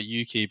want to talk about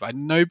UKIE, but I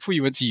know before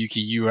you went to UKIE,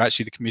 you were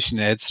actually the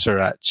commissioning editor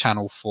at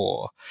Channel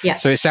 4. Yeah.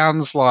 So it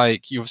sounds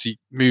like you're obviously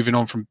moving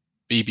on from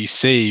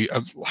BBC.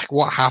 Like,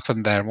 what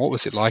happened there and what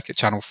was it like at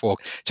Channel 4?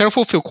 Channel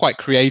 4 feel quite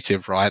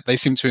creative, right? They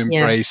seem to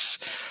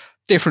embrace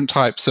different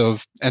types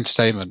of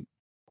entertainment.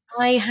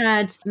 I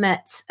had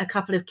met a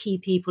couple of key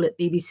people at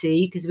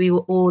BBC because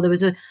there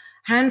was a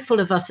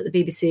handful of us at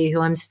the BBC who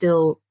I'm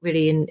still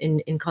really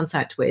in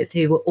contact with,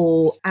 who were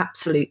all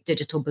absolute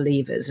digital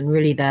believers and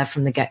really there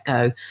from the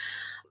get-go.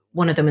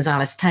 One of them was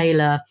Alice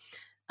Taylor,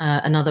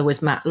 another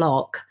was Matt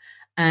Locke,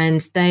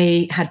 and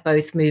they had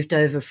both moved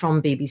over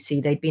from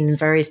BBC. They'd been in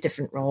various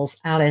different roles.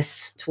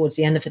 Alice, towards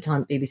the end of her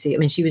time at BBC, I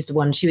mean, she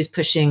was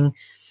pushing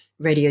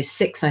Radio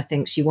 6, I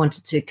think. She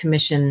wanted to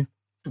commission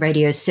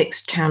Radio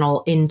 6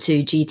 channel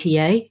into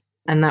GTA,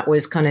 and that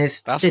was kind of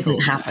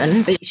didn't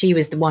happen, but she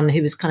was the one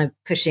who was kind of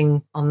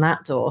pushing on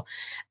that door.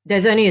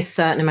 There's only a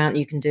certain amount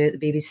you can do at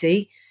the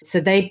BBC, so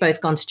they'd both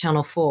gone to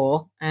Channel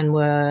 4 and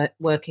were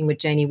working with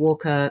Janie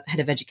Walker, head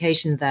of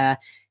education there,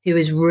 who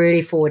was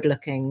really forward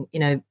looking. You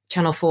know,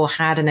 Channel 4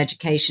 had an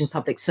education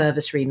public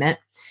service remit,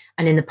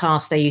 and in the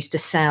past they used to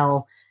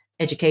sell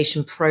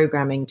education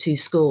programming to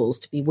schools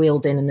to be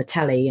wheeled in the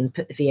telly and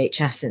put the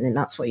VHS in, and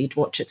that's what you'd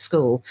watch at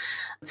school.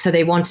 So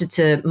they wanted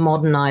to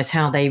modernize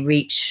how they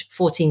reach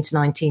 14 to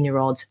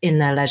 19-year-olds in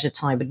their leisure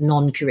time with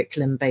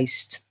non-curriculum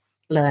based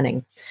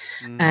learning.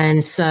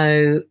 And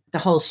so the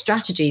whole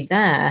strategy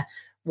there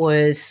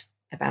was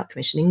about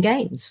commissioning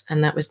games,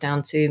 and that was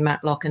down to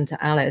Matt Locke and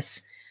to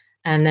Alice.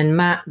 And then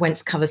Matt went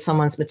to cover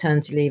someone's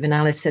maternity leave, and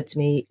Alice said to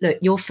me, look,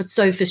 you're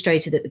so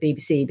frustrated at the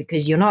BBC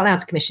because you're not allowed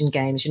to commission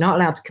games, you're not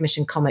allowed to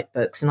commission comic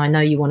books, and I know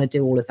you want to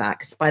do all of that.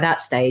 Because by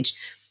that stage,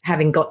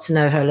 having got to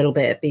know her a little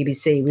bit at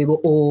BBC, we were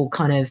all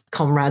kind of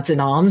comrades in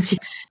arms.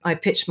 I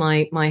pitched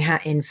my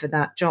hat in for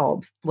that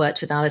job,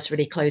 worked with Alice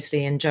really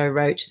closely, and Joe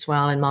Roach as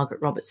well, and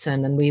Margaret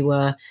Robertson, and we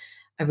were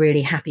a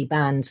really happy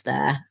band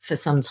there for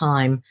some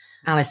time.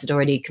 Alice had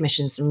already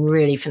commissioned some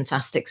really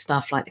fantastic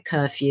stuff like The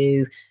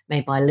Curfew,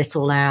 made by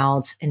Little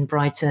Loud in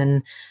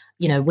Brighton,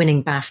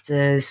 winning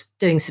BAFTAs,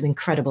 doing some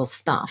incredible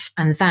stuff.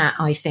 And that,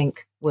 I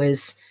think,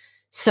 was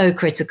so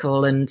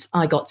critical. And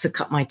I got to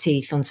cut my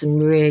teeth on some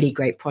really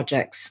great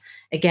projects,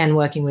 again,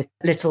 working with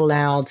Little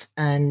Loud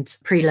and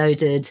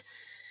Preloaded,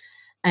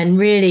 and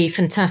really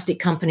fantastic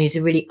companies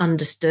who really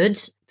understood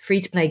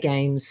free-to-play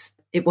games.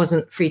 It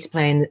wasn't free to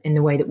play in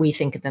the way that we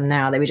think of them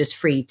now. They were just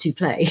free to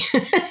play.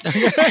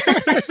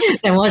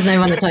 There was no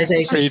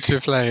monetization. Free to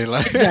play.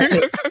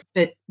 Exactly.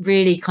 But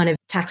really kind of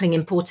tackling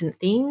important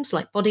themes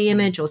like body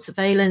image or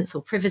surveillance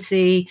or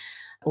privacy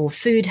or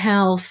food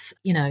health,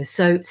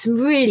 so some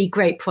really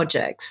great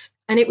projects.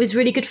 And it was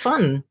really good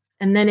fun.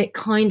 And then it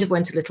kind of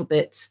went a little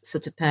bit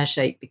sort of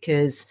pear-shaped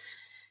because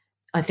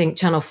I think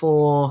Channel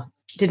 4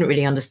 didn't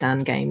really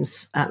understand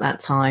games at that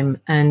time.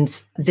 And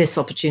this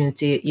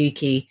opportunity at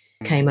UKIE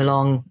came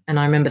along, and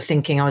I remember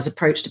thinking, I was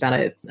approached about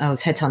it. I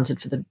was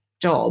headhunted for the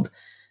job,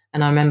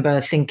 and I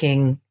remember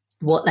thinking,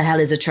 what the hell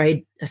is a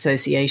trade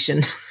association?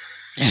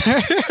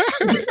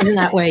 Isn't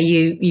that where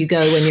you go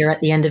when you're at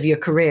the end of your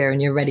career and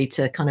you're ready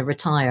to kind of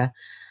retire?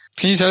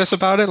 Can you tell us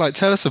about it?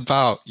 Tell us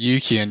about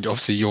UKIE and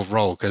obviously your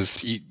role,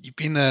 because you've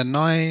been there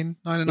nine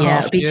and a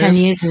half years. Yeah, it'll be 10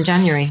 years in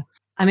January.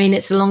 I mean,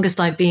 it's the longest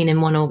I've been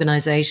in one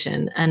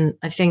organization, and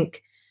I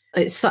think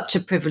it's such a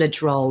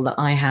privileged role that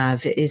I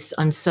have.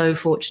 I'm so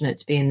fortunate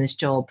to be in this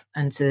job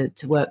and to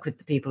work with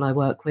the people I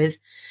work with.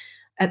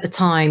 At the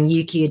time,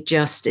 UKIE had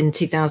just, in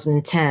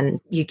 2010,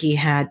 UKIE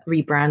had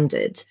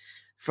rebranded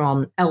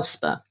from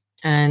ELSPA.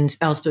 And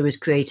ELSPA was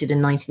created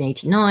in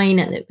 1989,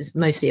 and it was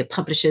mostly a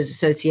publishers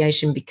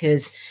association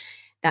because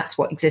that's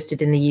what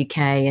existed in the UK,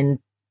 and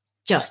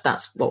just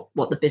that's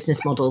what the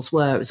business models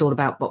were. It was all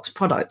about box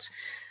products.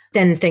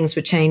 Then things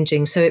were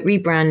changing. So it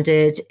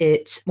rebranded.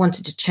 It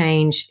wanted to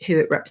change who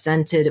it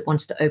represented. It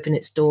wanted to open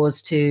its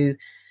doors to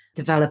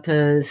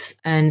developers.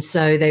 And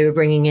so they were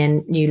bringing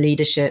in new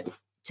leadership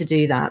to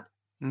do that.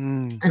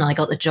 And I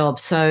got the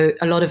job. So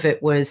a lot of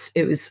it was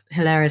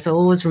hilarious. I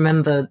always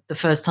remember the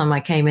first time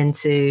I came in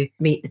to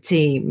meet the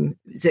team.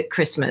 It was at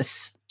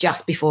Christmas,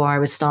 just before I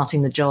was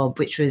starting the job,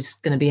 which was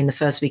going to be in the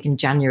first week in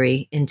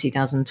January in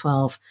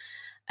 2012.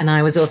 And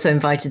I was also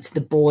invited to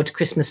the board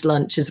Christmas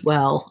lunch as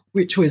well,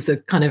 which was a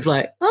kind of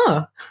like,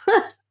 oh,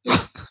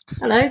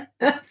 hello.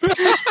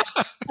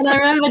 And I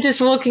remember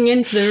just walking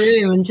into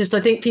the room and I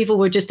think people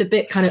were just a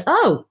bit kind of,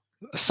 oh.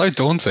 So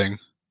daunting.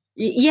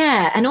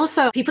 Yeah. And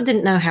also people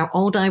didn't know how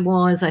old I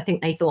was. I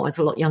think they thought I was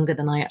a lot younger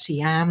than I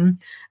actually am,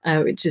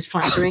 which is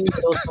flattering.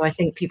 But also I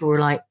think people were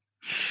like,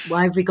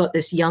 why have we got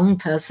this young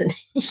person?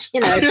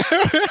 I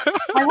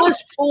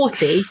was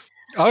 40.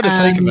 I would have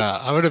taken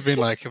that. I would have been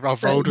like,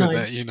 I've rolled with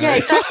it, Yeah,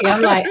 exactly.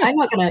 I'm like, I'm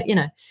not going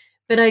to,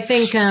 But I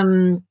think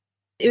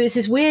it was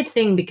this weird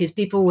thing because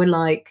people were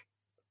like,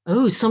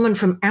 oh, someone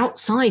from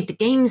outside the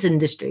games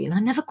industry. And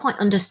I never quite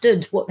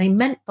understood what they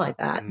meant by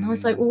that. And I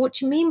was like, well, what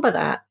do you mean by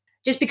that?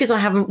 Just because I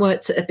haven't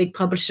worked at a big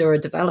publisher or a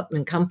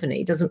development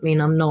company doesn't mean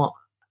I'm not,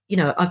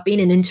 I've been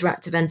in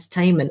interactive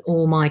entertainment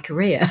all my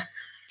career.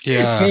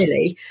 Yeah.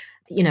 Really.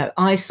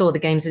 I saw the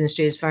games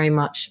industry as very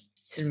much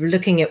sort of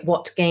looking at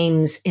what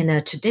games in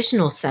a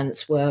traditional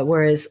sense were,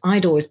 whereas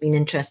I'd always been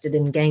interested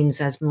in games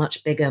as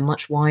much bigger,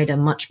 much wider,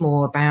 much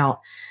more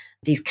about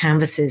these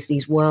canvases,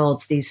 these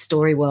worlds, these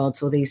story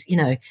worlds, or these,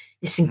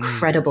 this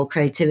incredible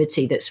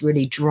creativity that's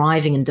really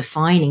driving and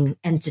defining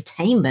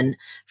entertainment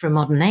for a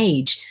modern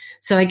age.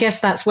 So I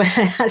guess that's where,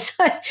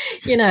 so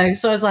I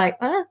was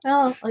like,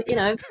 well,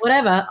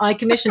 whatever. I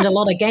commissioned a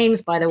lot of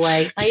games, by the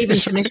way. I even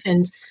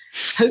commissioned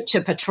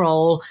Poacher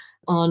Patrol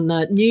on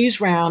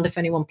Newsround, if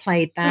anyone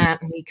played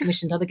that, and we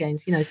commissioned other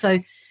games, So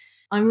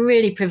I'm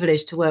really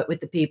privileged to work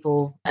with the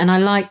people. And I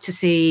like to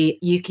see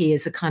UKIE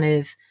as a kind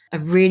of a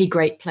really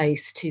great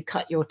place to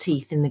cut your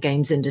teeth in the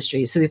games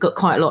industry. So we've got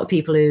quite a lot of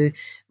people who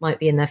might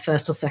be in their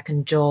first or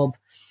second job,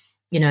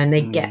 and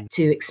they get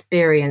to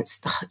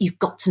experience, you've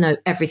got to know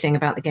everything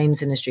about the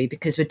games industry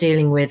because we're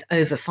dealing with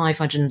over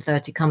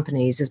 530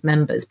 companies as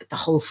members, but the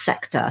whole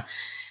sector.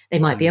 They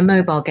might be a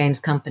mobile games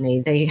company.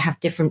 They have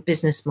different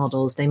business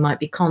models. They might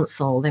be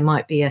console. They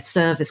might be a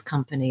service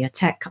company, a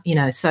tech,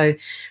 so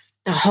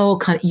the whole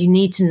you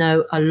need to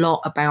know a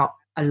lot about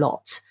a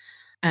lot.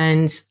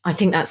 And I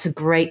think that's a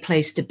great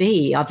place to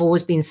be. I've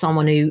always been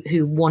someone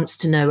who wants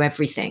to know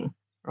everything,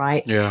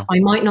 right? Yeah. I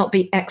might not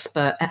be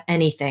expert at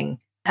anything.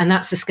 And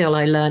that's a skill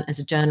I learned as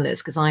a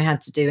journalist because I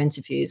had to do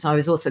interviews. I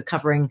was also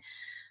covering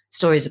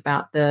stories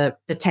about the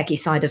techie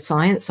side of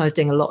science. So I was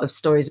doing a lot of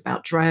stories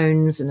about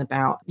drones and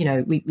about,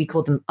 we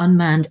called them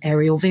unmanned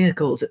aerial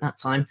vehicles at that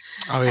time.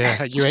 Oh yeah,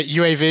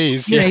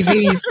 UAVs.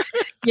 UAVs,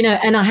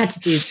 and I had to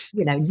do,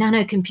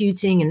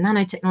 nanocomputing and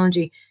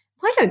nanotechnology.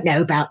 I don't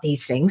know about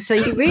these things. So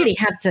you really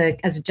had to,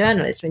 as a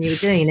journalist, when you were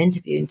doing an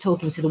interview and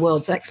talking to the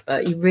world's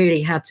expert, you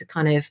really had to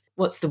kind of,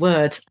 what's the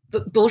word?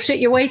 Bullshit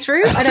your way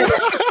through? I don't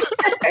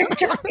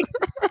know.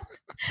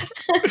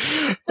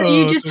 So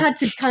you just had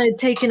to kind of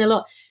take in a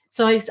lot.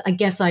 So I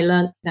guess I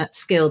learned that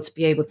skill to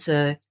be able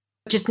to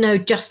just know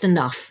just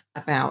enough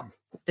about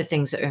the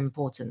things that are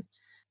important.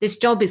 This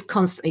job is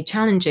constantly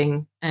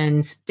challenging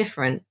and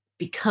different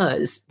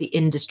because the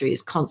industry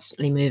is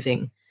constantly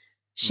moving,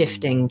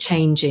 shifting,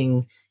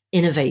 changing,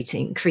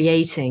 innovating,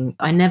 creating.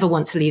 I never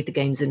want to leave the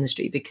games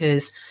industry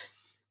because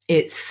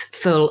it's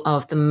full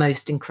of the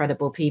most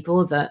incredible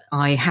people that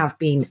I have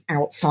been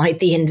outside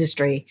the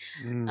industry.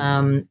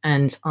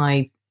 And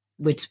I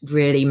would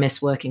really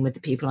miss working with the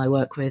people I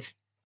work with.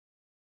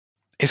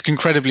 It's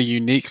incredibly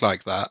unique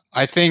like that.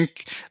 I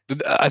think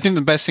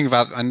the best thing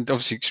about, and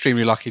obviously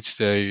extremely lucky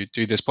to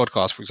do this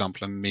podcast, for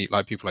example, and meet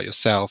like people like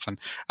yourself and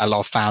a lot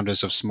of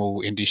founders of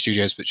small indie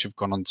studios, which have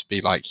gone on to be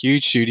like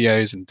huge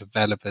studios and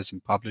developers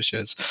and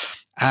publishers.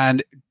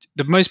 And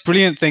the most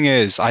brilliant thing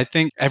is, I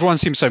think everyone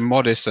seems so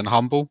modest and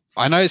humble.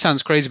 I know it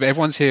sounds crazy, but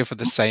everyone's here for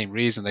the same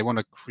reason. They want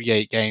to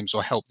create games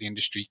or help the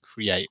industry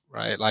create,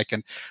 right? Like,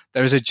 and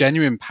there is a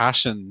genuine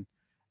passion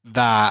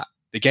that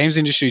the games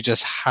industry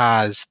just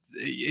has.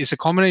 It's a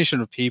combination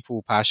of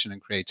people, passion,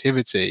 and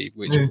creativity,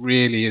 which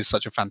really is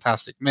such a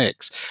fantastic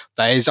mix.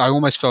 That is, I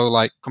almost feel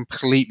like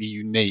completely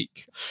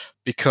unique,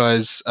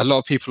 because a lot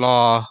of people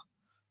are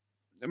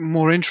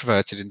more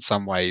introverted in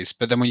some ways,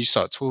 but then when you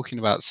start talking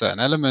about certain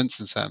elements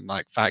and certain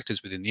like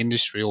factors within the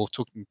industry, or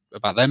talking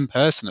about them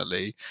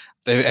personally,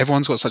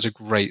 everyone's got such a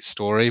great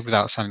story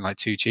without sounding like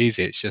too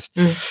cheesy. It's just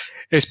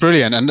it's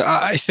brilliant. And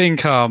I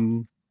think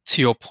to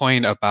your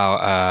point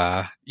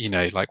about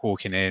like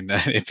walking in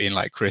and it being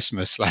like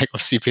Christmas, like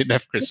obviously being there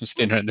for Christmas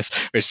dinner and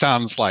this, which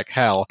sounds like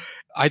hell,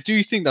 I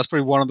do think that's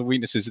probably one of the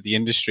weaknesses of the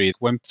industry.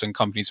 When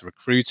companies are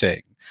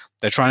recruiting,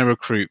 they're trying to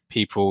recruit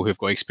people who've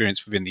got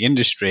experience within the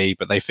industry,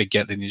 but they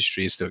forget the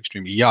industry is still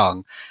extremely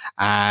young.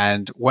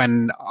 And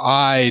when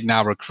I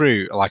now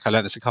recruit, like I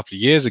learned this a couple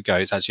of years ago,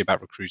 it's actually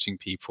about recruiting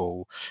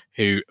people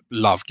who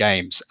love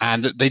games,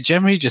 and they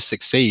generally just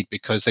succeed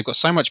because they've got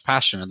so much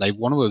passion and they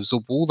want to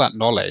absorb all that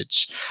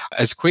knowledge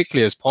as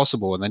quickly as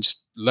possible and then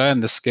just learn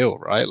the skill,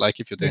 right? Like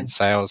if you're doing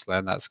sales,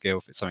 learn that skill.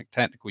 If it's something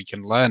technical, you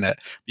can learn it,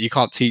 but you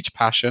can't teach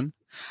passion.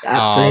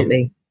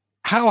 Absolutely.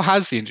 How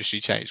has the industry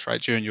changed,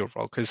 right, during your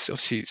role? Because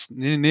obviously it's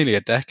nearly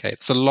a decade.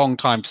 It's a long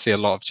time to see a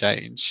lot of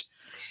change.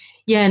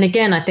 Yeah, and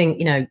again, I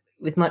think,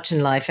 with much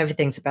in life,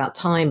 everything's about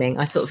timing.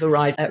 I sort of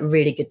arrived at a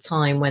really good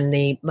time when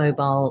the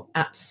mobile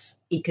apps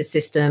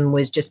ecosystem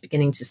was just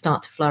beginning to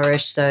start to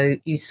flourish. So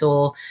you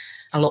saw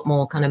a lot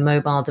more kind of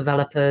mobile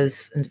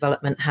developers and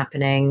development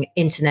happening.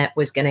 Internet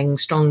was getting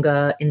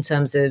stronger in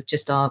terms of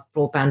just our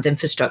broadband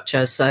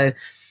infrastructure. So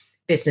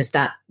business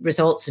that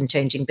results in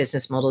changing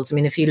business models. I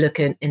mean, if you look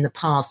at in the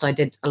past, I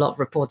did a lot of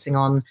reporting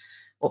on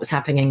what was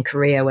happening in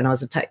Korea when I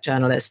was a tech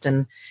journalist,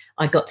 and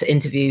I got to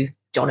interview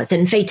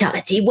Jonathan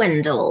Fatality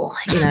Wendell,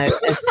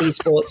 as the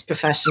sports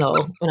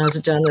professional when I was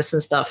a journalist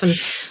and stuff.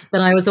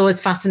 But I was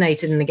always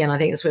fascinated. And again, I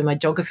think that's where my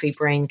geography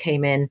brain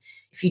came in.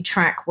 If you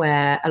track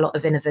where a lot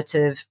of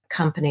innovative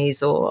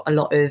companies or a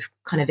lot of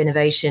kind of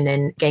innovation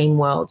in game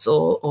worlds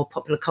or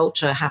popular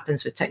culture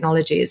happens with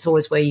technology, it's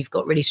always where you've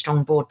got really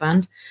strong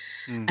broadband.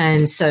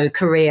 And so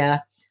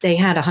Korea, they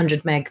had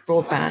 100 meg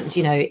broadband,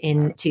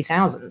 in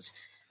 2000s.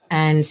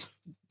 And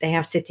they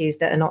have cities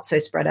that are not so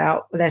spread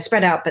out. They're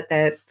spread out, but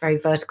they're very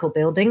vertical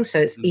buildings. So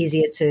it's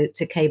easier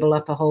to cable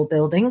up a whole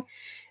building.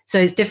 So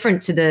it's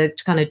different to the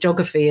kind of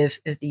geography of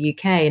the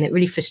UK. And it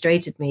really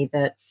frustrated me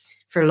that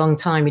for a long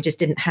time, we just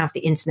didn't have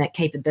the internet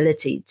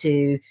capability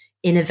to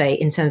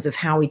innovate in terms of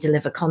how we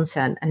deliver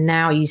content. And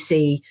now you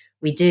see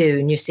we do,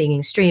 and you're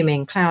seeing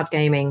streaming, cloud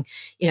gaming,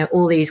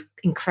 all these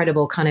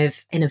incredible kind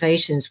of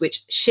innovations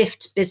which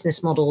shift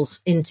business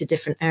models into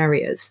different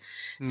areas.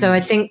 So I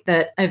think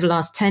that over the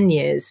last 10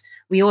 years,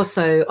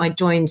 I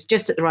joined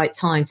just at the right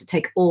time to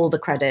take all the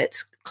credit,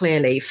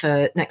 clearly,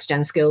 for Next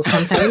Gen Skills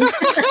campaign,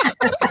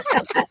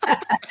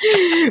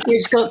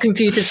 which got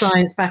computer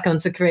science back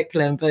onto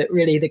curriculum, but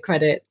really the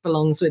credit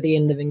belongs with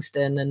Ian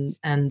Livingston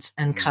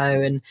and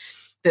co.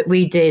 But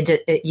we did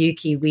at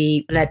UKIE,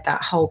 we led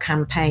that whole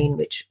campaign,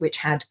 which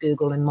had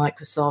Google and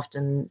Microsoft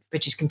and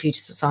British Computer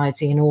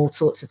Society and all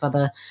sorts of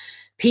other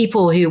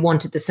people who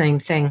wanted the same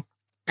thing.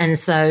 And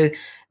so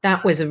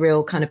that was a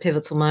real kind of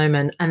pivotal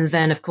moment. And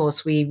then, of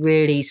course, we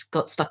really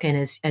got stuck in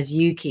as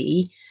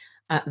UKIE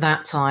at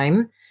that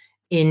time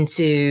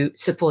into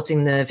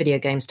supporting the video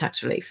games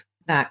tax relief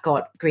that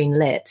got green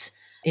lit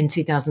in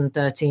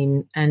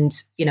 2013. And,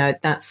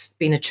 that's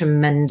been a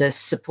tremendous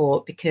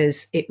support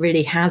because it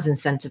really has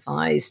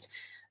incentivized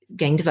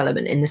game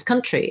development in this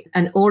country.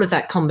 And all of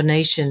that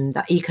combination,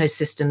 that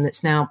ecosystem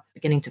that's now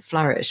beginning to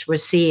flourish, we're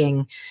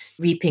seeing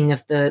reaping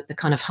of the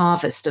kind of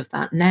harvest of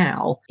that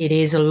now. It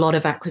is a lot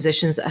of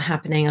acquisitions that are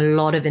happening, a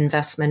lot of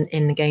investment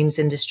in the games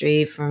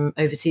industry from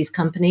overseas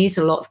companies,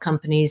 a lot of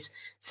companies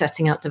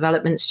setting up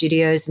development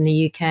studios in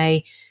the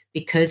UK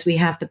because we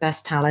have the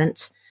best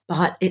talent.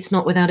 But it's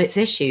not without its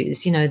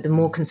issues. The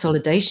more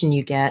consolidation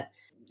you get,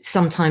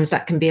 sometimes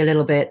that can be a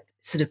little bit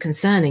sort of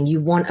concerning. You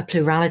want a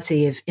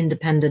plurality of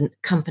independent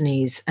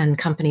companies and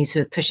companies who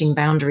are pushing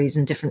boundaries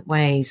in different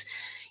ways.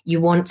 You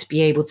want to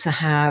be able to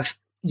have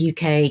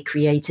UK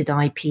created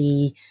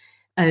IP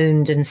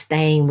owned and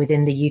staying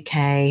within the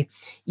UK.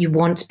 You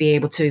want to be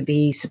able to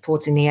be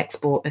supporting the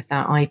export of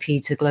that IP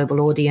to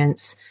global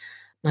audience.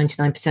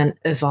 99%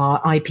 of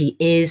our IP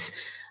is,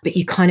 but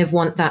you kind of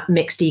want that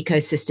mixed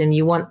ecosystem.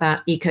 You want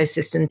that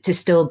ecosystem to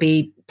still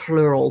be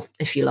plural,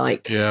 if you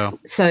like. Yeah.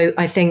 So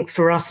I think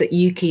for us at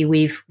UKIE,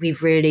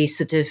 we've really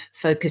sort of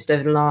focused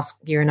over the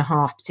last year and a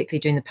half, particularly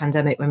during the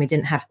pandemic when we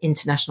didn't have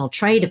international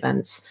trade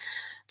events,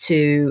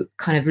 to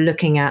kind of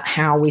looking at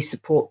how we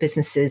support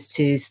businesses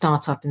to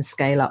start up and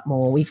scale up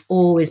more. We've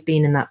always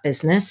been in that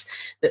business,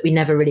 but we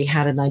never really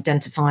had an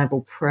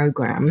identifiable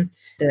program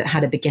that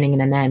had a beginning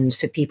and an end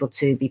for people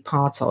to be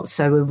part of.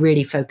 So we're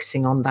really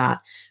focusing on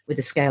that with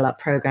a scale up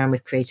program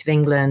with Creative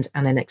England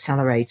and an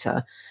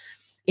accelerator.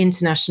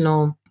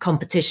 International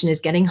competition is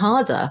getting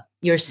harder.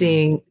 You're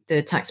seeing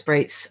the tax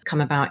breaks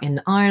come about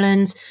in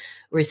Ireland.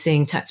 We're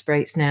seeing tax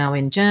breaks now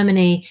in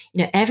Germany.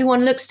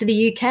 Everyone looks to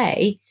the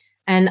UK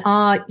and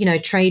our,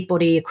 trade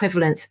body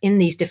equivalents in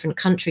these different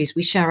countries.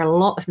 We share a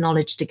lot of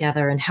knowledge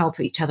together and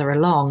help each other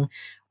along.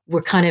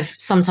 We're kind of,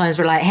 sometimes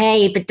we're like,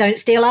 hey, but don't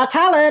steal our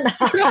talent.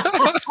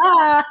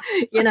 Not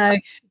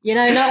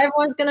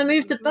everyone's going to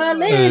move to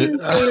Berlin.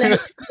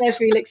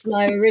 Felix and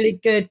I are really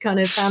good kind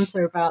of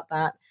banter about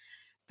that.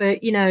 But,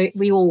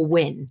 we all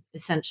win,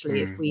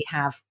 essentially, if we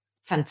have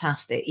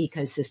fantastic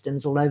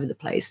ecosystems all over the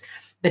place.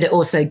 But it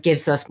also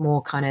gives us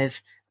more kind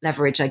of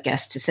leverage, I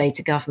guess, to say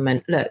to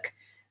government, look,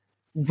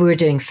 we're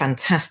doing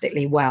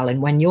fantastically well.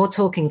 And when you're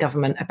talking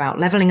government about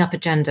levelling up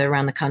agenda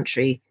around the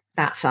country,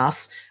 that's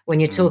us. When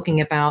you're talking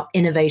about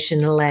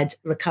innovation-led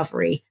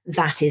recovery,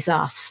 that is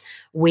us.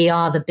 We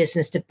are the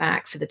business to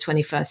back for the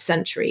 21st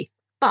century.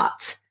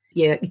 But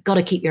you've got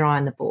to keep your eye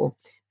on the ball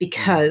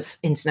because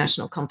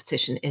international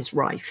competition is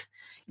rife.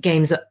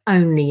 Games are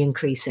only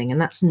increasing, and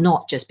that's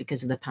not just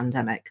because of the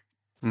pandemic.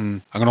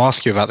 I'm going to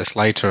ask you about this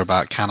later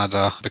about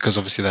Canada, because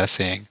obviously they're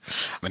seeing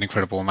an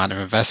incredible amount of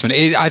investment.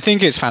 I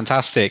think it's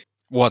fantastic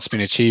what's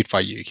been achieved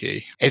by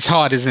UKIE. It's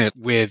hard, isn't it,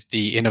 with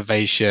the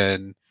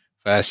innovation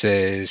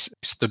versus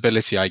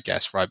stability, I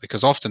guess, right?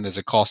 Because often there's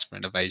a cost for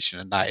innovation,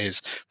 and that is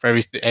for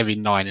every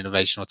 9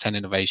 innovation or 10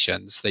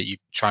 innovations that you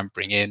try and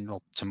bring in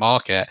or to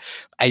market,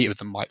 8 of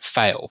them might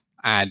fail.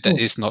 And that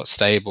is not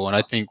stable. And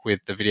I think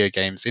with the video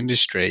games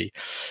industry,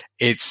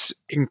 it's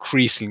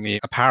increasingly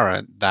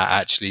apparent that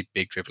actually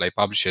big AAA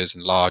publishers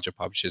and larger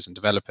publishers and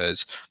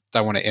developers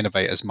don't want to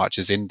innovate as much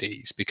as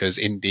indies, because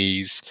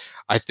indies,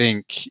 I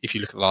think if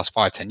you look at the last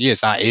 5-10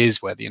 years, that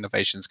is where the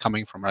innovation is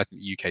coming from. And I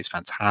think the UK is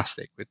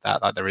fantastic with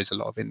that. Like, there is a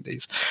lot of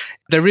indies.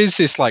 There is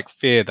this like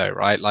fear though,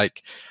 right?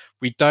 Like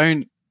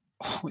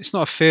it's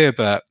not a fear,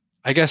 but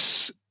I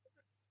guess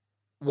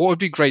what would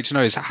be great to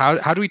know is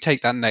how do we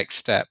take that next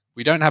step?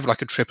 We don't have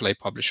like a AAA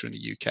publisher in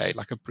the UK,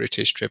 like a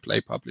British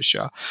AAA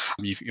publisher.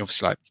 You've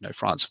obviously, like,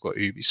 France have got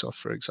Ubisoft,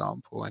 for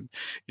example, and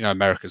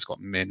America's got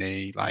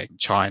Mini, like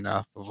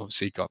China have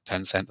obviously got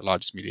Tencent, the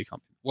largest media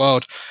company in the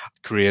world.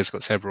 Korea's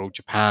got several,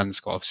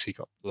 Japan's obviously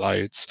got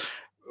loads.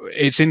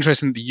 It's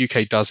interesting that the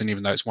UK doesn't,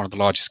 even though it's one of the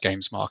largest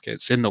games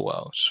markets in the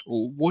world.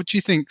 What do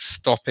you think's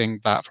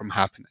stopping that from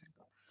happening?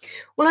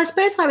 Well, I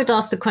suppose I would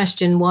ask the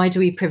question, why do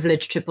we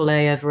privilege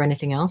AAA over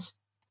anything else?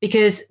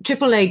 Because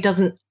AAA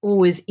doesn't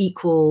always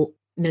equal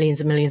millions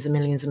and millions and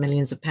millions and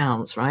millions of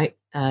pounds, right,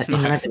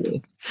 in revenue.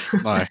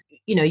 No.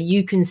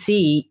 You can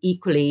see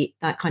equally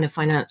that kind of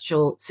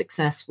financial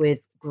success with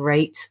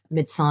great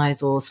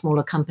mid-size or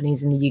smaller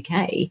companies in the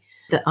UK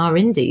that are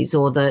indies,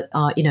 or that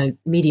are,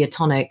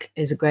 Mediatonic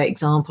is a great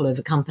example of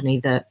a company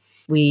that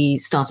we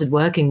started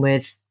working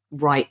with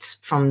right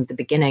from the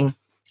beginning.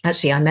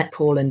 Actually, I met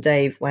Paul and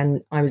Dave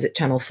when I was at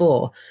Channel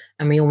 4,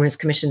 and we almost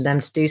commissioned them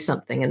to do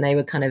something, and they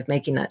were kind of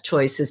making that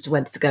choice as to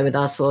whether to go with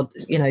us or,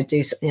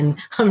 do something.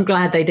 I'm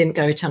glad they didn't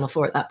go with Channel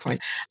 4 at that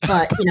point.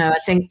 But, I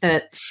think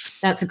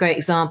that's a great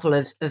example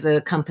of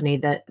a company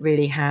that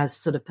really has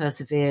sort of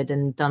persevered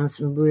and done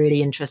some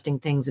really interesting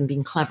things and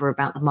been clever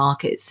about the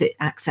markets it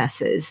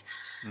accesses,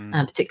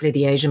 particularly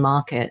the Asia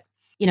market.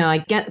 I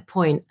get the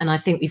point, and I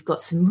think we've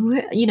got some,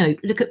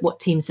 look at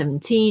what Team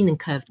 17 and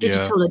Curve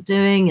Digital are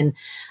doing, and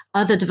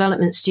other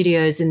development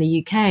studios in the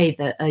UK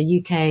that are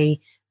UK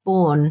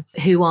born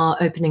who are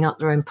opening up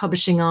their own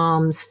publishing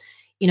arms.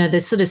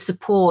 There's sort of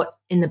support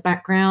in the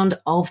background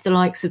of the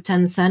likes of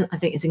Tencent, I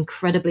think is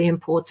incredibly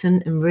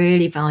important and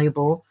really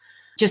valuable,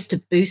 just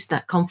to boost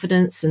that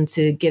confidence and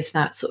to give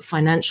that sort of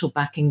financial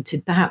backing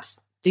to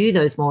perhaps do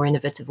those more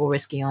innovative or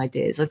risky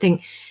ideas. I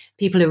think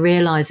people are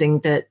realizing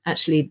that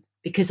actually,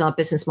 because our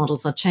business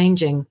models are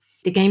changing,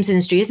 the games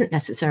industry isn't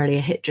necessarily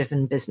a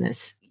hit-driven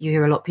business. You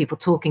hear a lot of people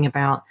talking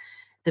about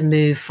the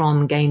move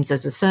from games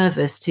as a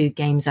service to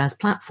games as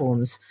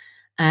platforms.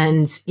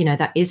 And,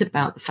 that is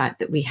about the fact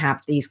that we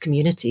have these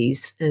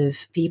communities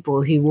of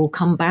people who will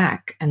come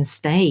back and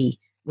stay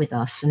with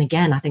us. And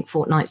again, I think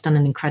Fortnite's done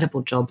an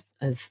incredible job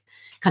of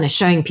kind of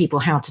showing people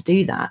how to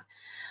do that.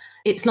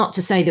 It's not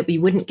to say that we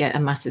wouldn't get a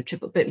massive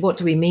triple, but what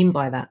do we mean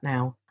by that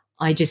now?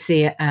 I just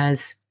see it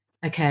as,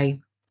 okay,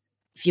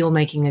 if you're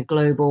making a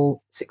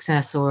global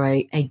success or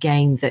a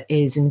game that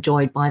is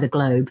enjoyed by the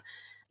globe,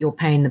 you're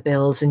paying the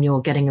bills and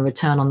you're getting a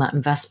return on that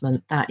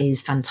investment, that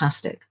is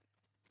fantastic.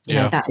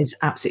 That is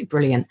absolutely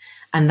brilliant.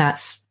 And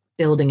that's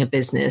building a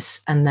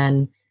business. And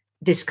then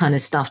this kind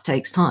of stuff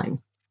takes time.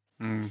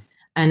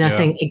 And I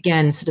think,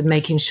 again, sort of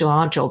making sure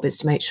our job is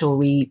to make sure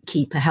we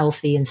keep a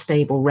healthy and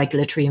stable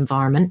regulatory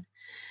environment,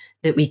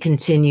 that we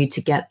continue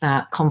to get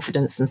that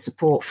confidence and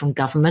support from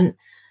government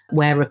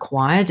where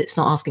required. It's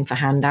not asking for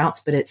handouts,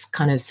 but it's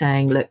kind of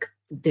saying, look,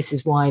 this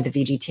is why the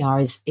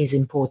VGTR is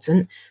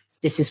important.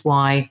 This is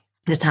why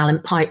the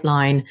talent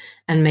pipeline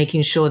and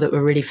making sure that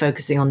we're really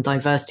focusing on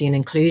diversity and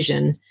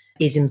inclusion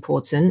is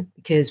important,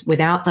 because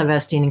without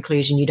diversity and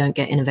inclusion, you don't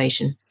get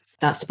innovation.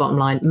 That's the bottom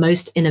line.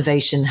 Most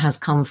innovation has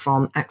come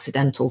from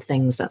accidental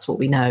things. That's what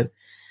we know.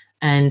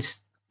 And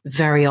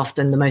very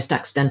often the most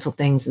accidental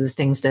things are the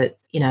things that,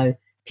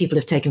 people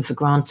have taken for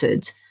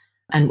granted.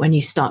 And when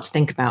you start to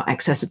think about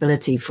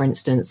accessibility, for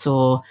instance,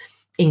 or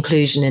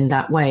inclusion in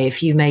that way,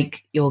 if you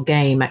make your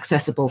game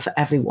accessible for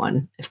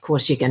everyone, of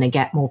course, you're going to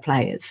get more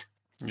players.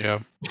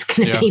 Yeah. It's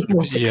going to be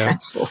more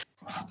successful.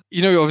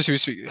 Obviously we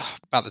speak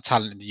about the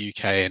talent in the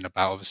UK and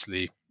about,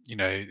 obviously,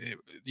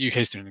 the UK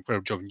is doing an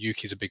incredible job, and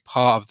UK is a big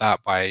part of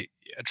that by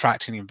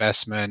attracting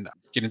investment,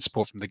 getting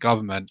support from the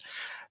government.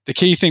 The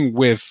key thing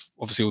with,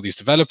 obviously, all these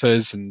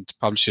developers and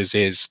publishers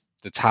is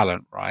the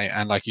talent, right?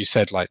 And like you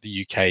said, like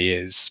the UK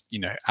is,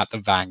 at the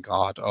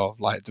vanguard of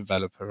like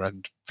developer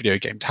and video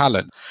game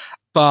talent.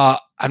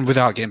 And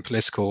without getting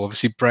political,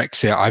 obviously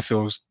Brexit, I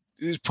feel,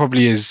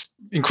 probably is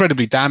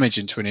incredibly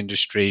damaging to an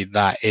industry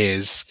that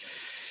is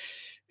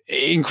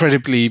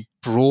incredibly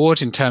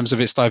broad in terms of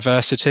its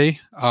diversity,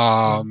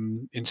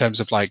 in terms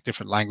of like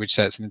different language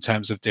sets, and in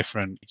terms of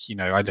different,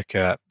 I look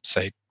at,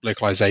 say,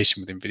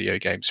 localization within video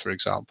games, for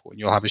example, and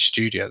you'll have a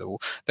studio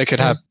that could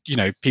have,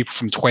 people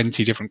from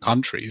 20 different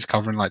countries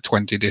covering like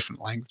 20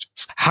 different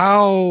languages.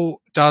 How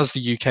does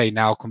the UK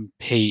now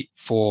compete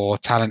for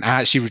talent and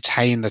actually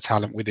retain the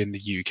talent within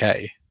the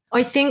UK?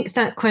 I think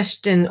that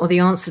question, or the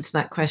answer to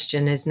that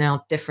question, is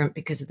now different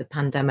because of the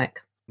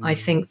pandemic. I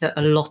think that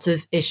a lot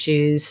of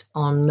issues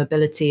on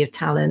mobility of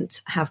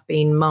talent have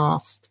been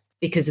masked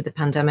because of the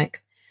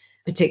pandemic,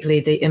 particularly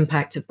the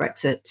impact of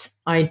Brexit.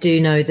 I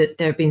do know that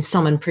there have been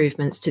some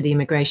improvements to the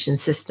immigration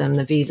system,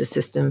 the visa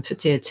system for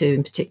Tier 2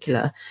 in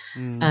particular.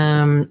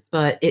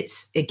 But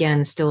it's,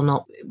 again, still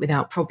not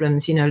without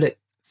problems. Look,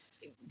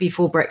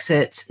 before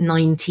Brexit,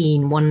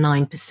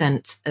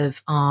 19%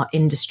 of our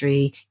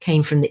industry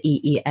came from the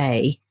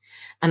EEA.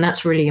 And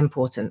that's really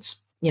important.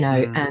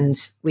 And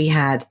we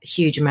had a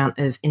huge amount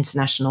of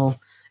international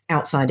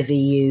outside of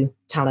EU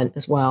talent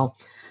as well.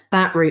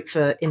 That route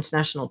for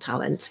international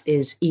talent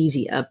is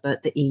easier,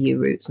 but the EU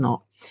route's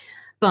not.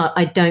 But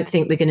I don't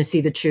think we're going to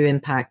see the true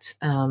impact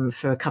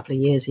for a couple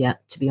of years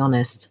yet, to be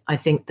honest. I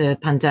think the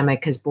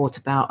pandemic has brought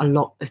about a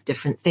lot of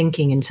different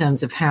thinking in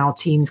terms of how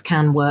teams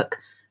can work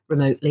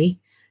remotely,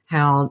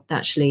 how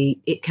actually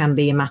it can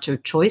be a matter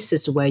of choice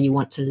as to where you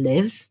want to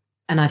live.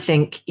 And I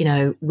think,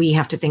 we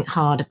have to think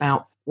hard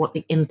about what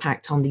the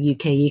impact on the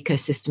UK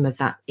ecosystem of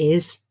that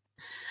is.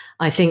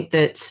 I think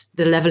that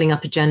the levelling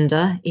up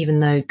agenda,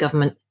 even though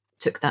government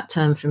took that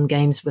term from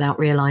games without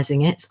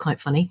realising it, it's quite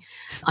funny.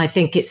 I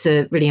think it's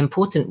a really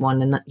important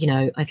one. And,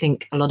 I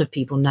think a lot of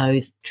people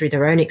know through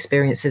their own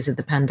experiences of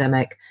the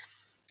pandemic,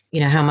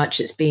 how much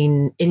it's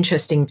been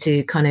interesting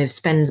to kind of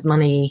spend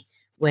money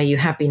where you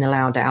have been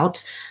allowed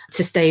out,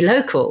 to stay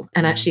local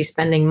and actually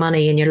spending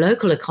money in your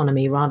local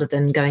economy rather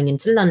than going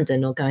into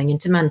London or going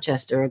into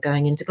Manchester or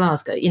going into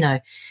Glasgow.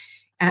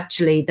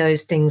 Actually,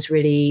 those things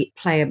really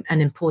play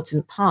an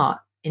important part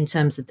in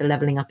terms of the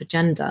levelling up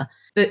agenda.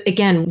 But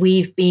again,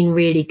 we've been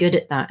really good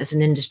at that as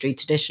an industry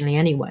traditionally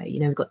anyway.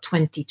 We've got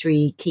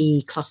 23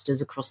 key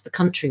clusters across the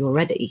country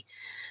already,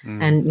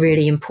 and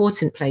really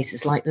important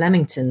places like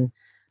Leamington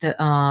that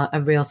are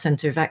a real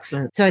centre of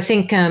excellence. So I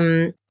think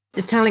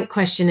the talent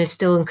question is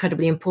still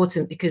incredibly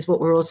important, because what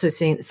we're also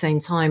seeing at the same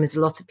time is a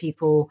lot of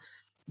people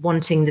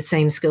wanting the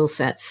same skill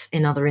sets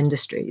in other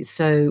industries.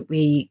 So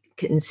we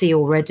can see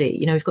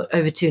already, we've got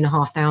over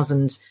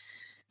 2,500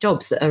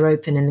 jobs that are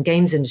open in the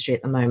games industry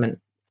at the moment.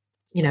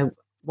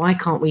 Why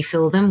can't we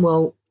fill them?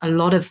 Well, a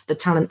lot of the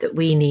talent that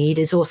we need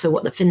is also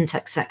what the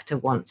fintech sector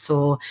wants,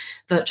 or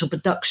virtual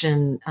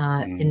production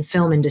in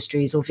film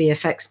industries, or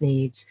VFX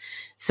needs.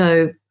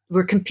 So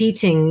we're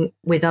competing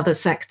with other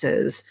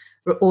sectors.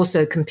 We're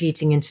also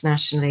competing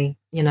internationally.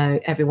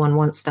 Everyone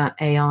wants that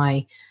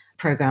AI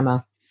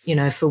programmer.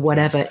 for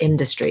whatever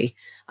industry.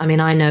 I mean,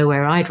 I know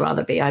where I'd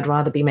rather be. I'd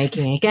rather be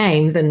making a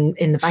game than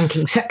in the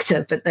banking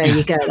sector, but there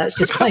you go. That's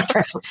just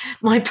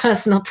my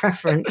personal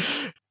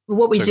preference.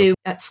 What we do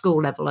at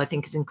school level, I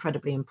think, is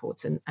incredibly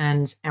important,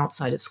 and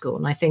outside of school.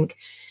 And I think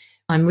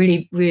I'm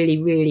really,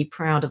 really, really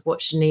proud of what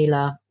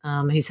Shanila,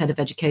 who's head of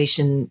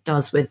education,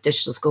 does with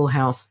Digital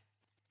Schoolhouse,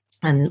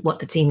 and what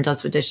the team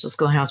does with Digital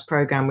Schoolhouse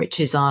program, which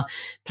is our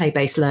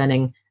play-based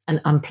learning and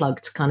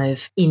unplugged kind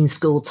of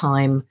in-school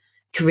time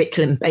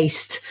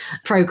curriculum-based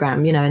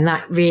program, and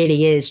that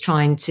really is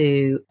trying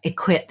to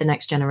equip the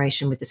next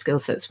generation with the skill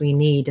sets we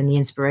need and the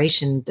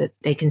inspiration that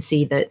they can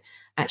see that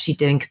actually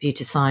doing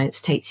computer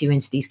science takes you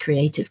into these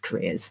creative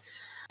careers.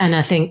 And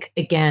I think,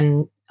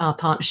 again, our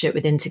partnership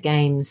with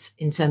Intergames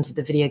in terms of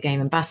the video game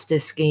ambassador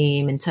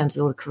scheme, in terms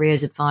of all the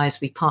careers advice,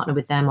 we partner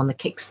with them on the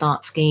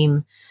Kickstart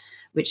scheme,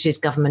 which is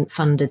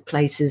government-funded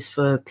places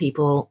for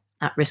people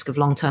at risk of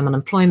long-term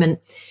unemployment.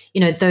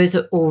 Those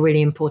are all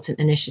really important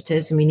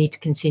initiatives, and we need to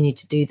continue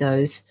to do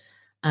those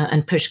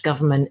and push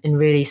government in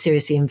really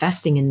seriously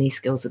investing in these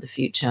skills of the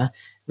future.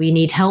 We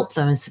need help,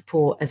 though, and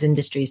support as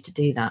industries to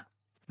do that.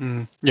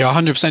 Yeah,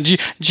 100%.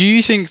 Do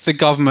you think the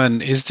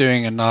government is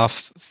doing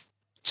enough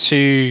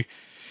to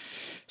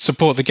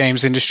support the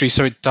games industry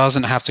so it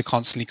doesn't have to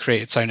constantly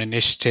create its own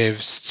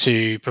initiatives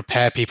to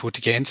prepare people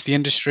to get into the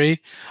industry?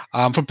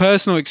 From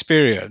personal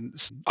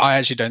experience, I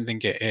actually don't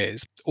think it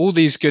is. All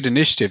these good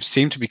initiatives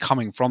seem to be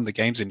coming from the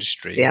games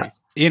industry. Yeah.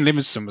 Ian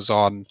Livingston was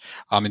on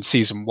in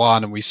season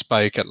 1, and we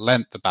spoke at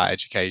length about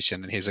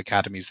education and his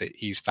academies that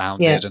he's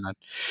founded. And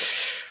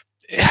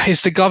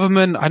is the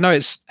government, I know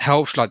it's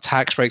helped like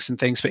tax breaks and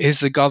things, but is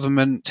the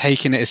government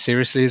taking it as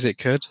seriously as it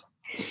could?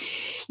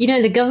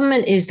 The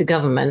government is the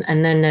government,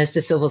 and then there's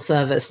the civil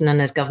service, and then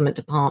there's government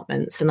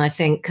departments. And I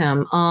think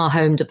our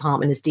home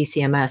department is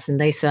DCMS,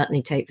 and they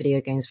certainly take video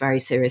games very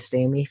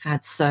seriously. And we've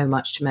had so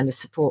much tremendous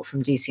support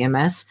from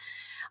DCMS.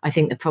 I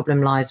think the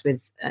problem lies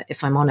with,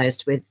 if I'm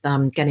honest, with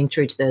getting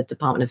through to the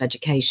Department of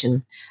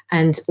Education.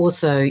 And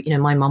also,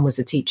 my mum was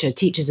a teacher.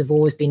 Teachers have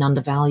always been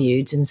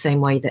undervalued in the same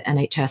way that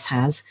NHS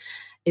has.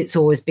 It's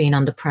always been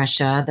under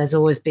pressure. There's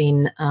always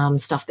been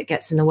stuff that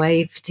gets in the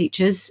way for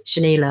teachers.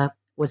 Shanila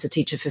was a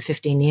teacher for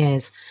 15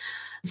 years.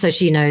 So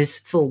she knows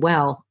full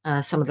well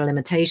some of the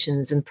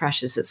limitations and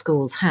pressures that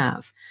schools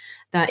have.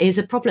 That is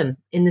a problem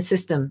in the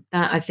system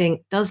that I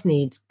think does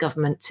need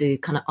government to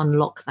kind of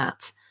unlock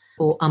that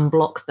or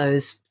unblock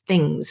those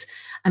things.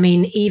 I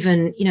mean,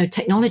 even,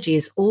 technology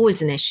is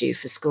always an issue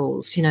for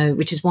schools,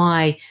 which is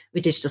why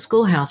with Digital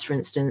Schoolhouse, for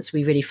instance,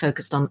 we really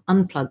focused on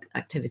unplugged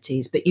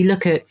activities. But you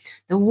look at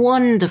the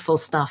wonderful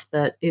stuff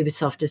that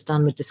Ubisoft has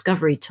done with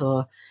Discovery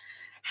Tour.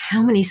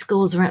 How many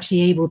schools are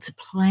actually able to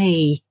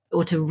play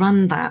or to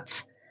run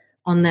that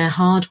on their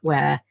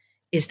hardware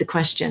is the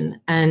question.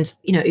 And,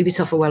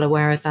 Ubisoft are well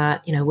aware of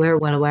that. We're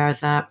well aware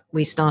of that.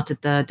 We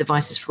started the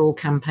Devices for All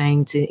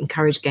campaign to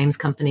encourage games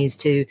companies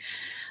to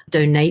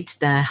donate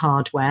their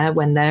hardware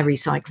when they're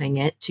recycling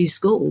it to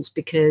schools,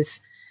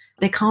 because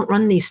they can't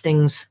run these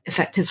things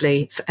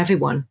effectively for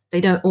everyone.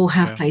 They don't all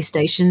have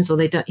PlayStations, or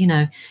they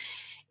don't,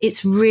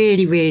 it's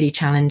really, really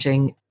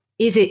challenging.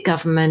 Is it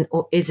government,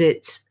 or is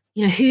it,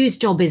 whose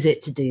job is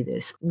it to do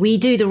this? We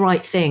do the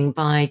right thing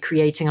by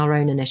creating our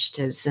own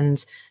initiatives,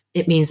 and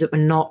it means that we're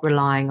not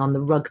relying on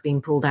the rug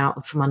being pulled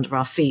out from under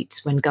our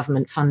feet when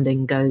government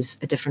funding goes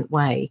a different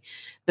way.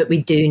 But we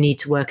do need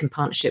to work in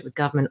partnership with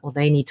government, or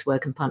they need to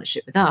work in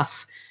partnership with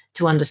us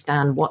to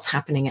understand what's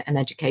happening at an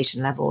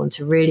education level and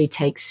to really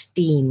take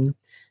STEAM,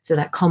 so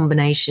that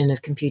combination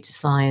of computer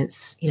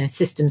science,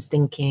 systems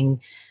thinking,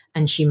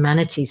 and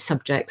humanities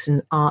subjects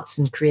and arts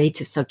and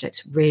creative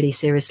subjects really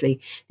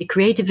seriously. The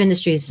creative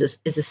industries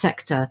as a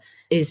sector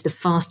is the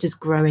fastest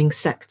growing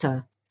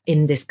sector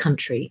in this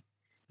country.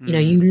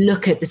 You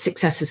look at the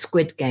success of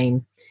Squid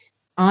Game.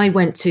 I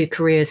went to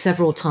Korea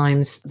several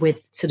times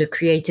with sort of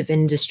creative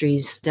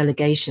industries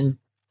delegation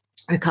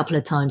a couple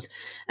of times.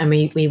 And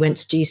we went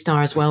to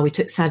G-Star as well. We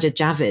took Sajid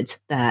Javid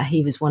there.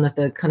 He was one of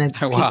the kind of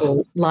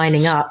people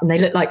lining up, and they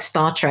looked like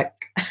Star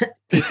Trek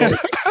people.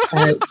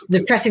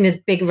 They're pressing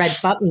this big red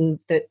button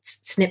that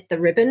snipped the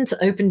ribbon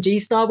to open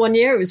G-Star one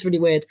year. It was really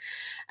weird.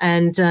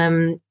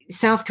 And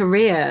South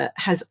Korea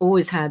has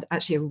always had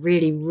actually a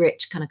really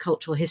rich kind of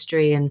cultural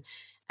history and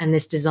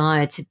this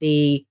desire to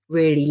be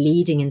really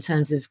leading in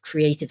terms of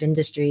creative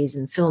industries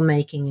and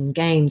filmmaking and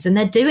games. And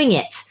they're doing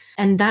it.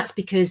 And that's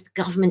because the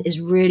government is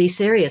really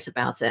serious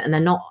about it. And they're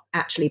not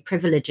actually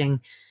privileging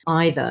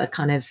either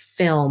kind of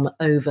film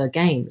over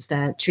games.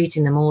 They're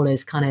treating them all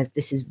as kind of,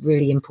 this is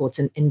really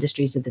important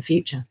industries of the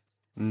future.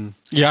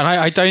 Yeah, and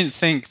I don't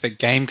think the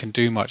game can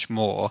do much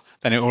more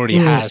than it already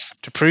has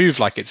to prove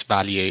like its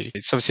value.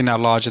 It's obviously now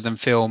larger than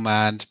film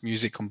and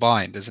music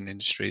combined as an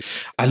industry.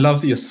 I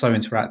love that you're so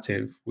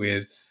interactive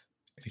with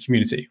the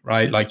community,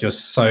 right? Like, you're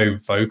so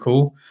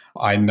vocal.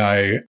 I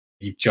know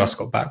you've just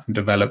got back from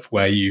Develop,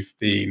 where you've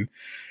been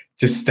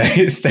just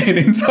staying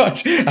in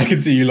touch. I can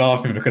see you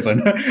laughing because I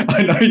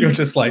know you're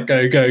just like, go.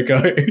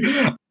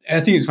 I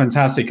think it's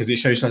fantastic because it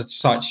shows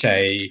such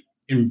a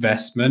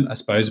investment, I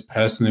suppose, a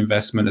personal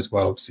investment as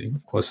well, obviously,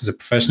 of course, as a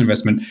professional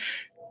investment.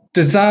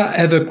 Does that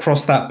ever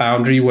cross that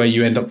boundary where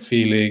you end up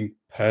feeling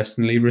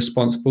personally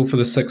responsible for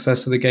the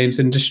success of the games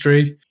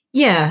industry?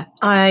 Yeah,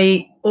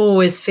 I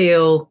always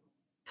feel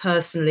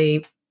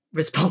personally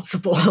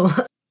responsible.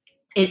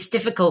 It's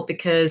difficult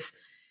because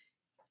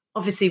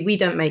obviously we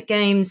don't make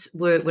games,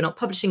 we're not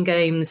publishing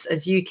games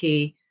as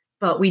UKIE,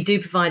 but we do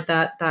provide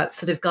that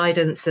sort of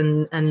guidance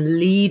and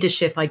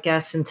leadership, I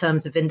guess, in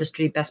terms of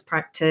industry best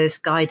practice,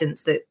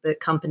 guidance that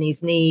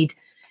companies need.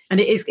 And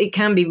it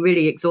can be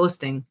really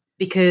exhausting,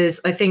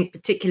 because I think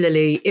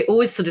particularly it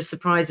always sort of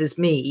surprises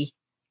me,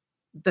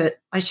 but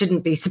I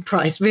shouldn't be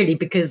surprised really,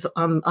 because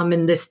I'm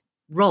in this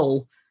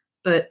role.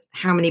 But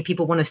how many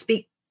people want to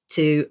speak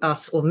to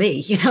us or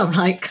me?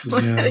 Like,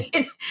 Yeah.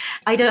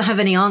 I don't have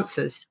any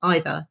answers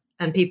either.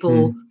 And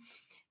people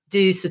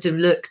do sort of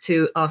look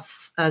to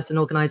us as an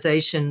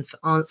organization for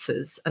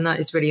answers. And that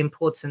is really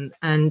important.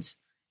 And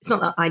it's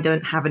not that I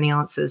don't have any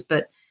answers,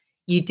 but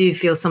you do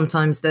feel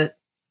sometimes that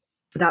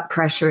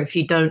pressure if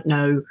you don't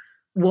know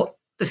what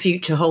the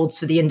future holds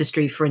for the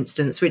industry, for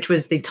instance, which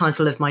was the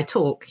title of my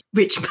talk,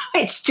 which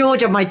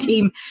George on my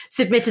team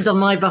submitted on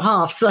my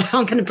behalf. So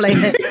I'm going to blame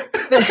it.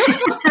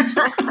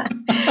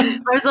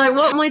 I was like,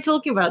 what am I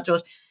talking about,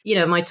 George?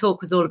 My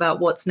talk was all about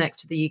what's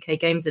next for the UK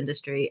games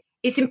industry.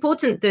 It's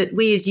important that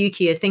we as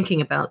UKIE are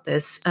thinking about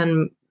this.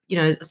 And,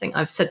 I think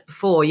I've said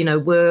before,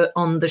 we're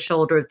on the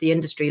shoulder of the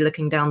industry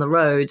looking down the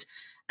road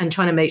and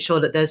trying to make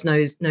sure that there's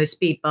no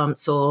speed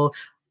bumps or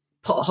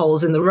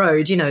potholes in the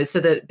road,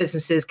 so that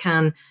businesses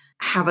can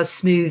have a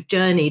smooth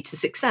journey to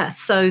success.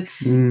 So,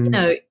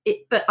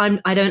 but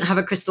I don't have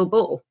a crystal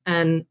ball,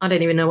 and I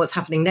don't even know what's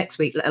happening next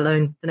week, let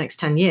alone the next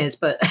 10 years.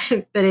 But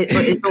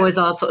it's always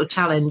our sort of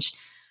challenge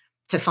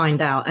to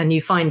find out. And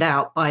you find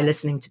out by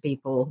listening to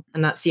people.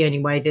 And that's the only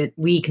way that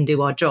we can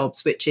do our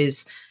jobs, which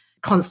is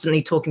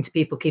constantly talking to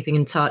people, keeping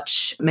in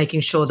touch, making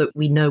sure that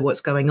we know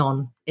what's going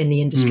on in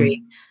the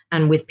industry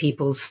and with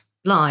people's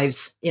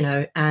lives,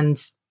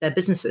 and their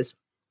businesses.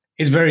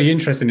 It's very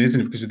interesting,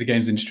 isn't it? Because with the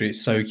games industry,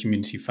 it's so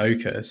community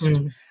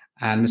focused.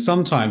 And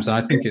sometimes, and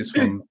I think it's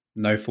from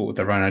no fault of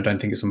their own, I don't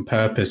think it's on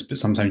purpose, but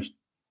sometimes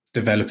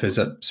developers,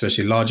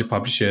 especially larger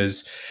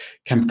publishers,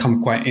 can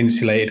become quite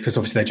insulated because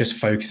obviously they're just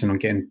focusing on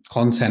getting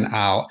content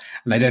out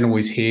and they don't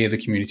always hear the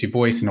community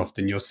voice. And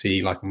often you'll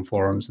see, like on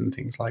forums and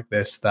things like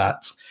this,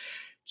 that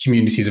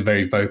communities are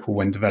very vocal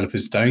when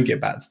developers don't get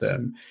back to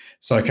them.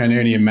 So I can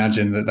only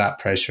imagine that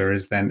pressure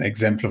is then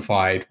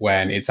exemplified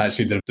when it's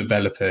actually the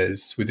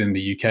developers within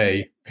the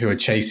UK who are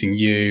chasing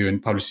you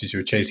and publishers who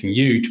are chasing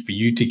you for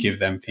you to give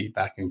them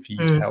feedback and for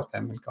you to help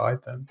them and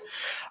guide them.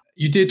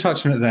 You did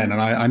touch on it then,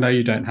 and I know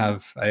you don't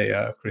have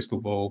a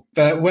crystal ball,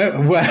 but where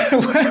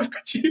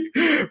would you?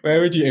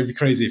 It'd be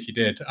crazy if you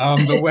did.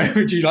 But where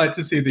would you like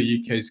to see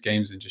the UK's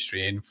games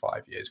industry in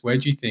 5 years? Where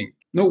do you think?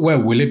 Not where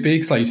will it be?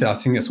 Because, like you said, I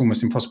think that's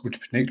almost impossible to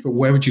predict. But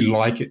where would you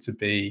like it to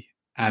be,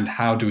 and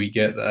how do we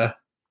get there?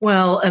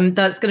 Well,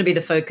 that's going to be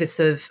the focus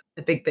of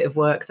a big bit of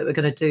work that we're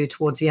going to do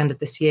towards the end of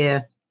this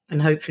year,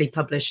 and hopefully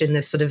publish in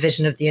this sort of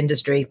vision of the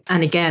industry.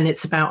 And again,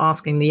 it's about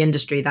asking the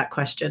industry that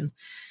question.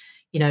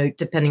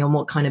 Depending on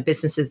what kind of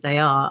businesses they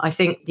are. I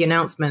think the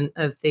announcement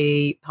of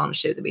the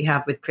partnership that we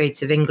have with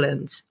Creative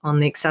England on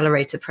the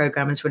accelerator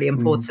program is really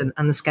important,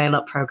 and the scale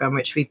up program,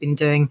 which we've been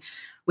doing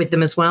with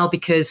them as well,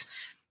 because,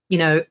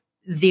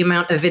 the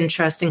amount of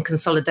interest in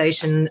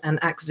consolidation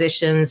and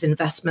acquisitions,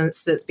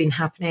 investments that's been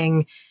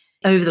happening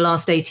over the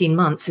last 18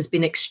 months has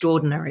been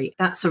extraordinary.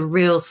 That's a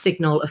real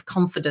signal of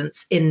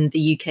confidence in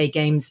the UK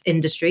games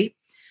industry,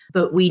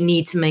 but we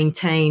need to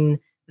maintain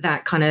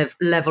that kind of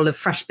level of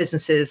fresh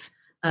businesses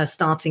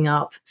starting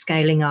up,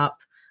 scaling up,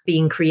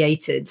 being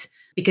created.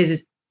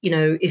 Because,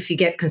 if you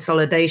get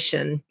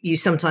consolidation, you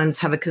sometimes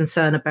have a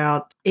concern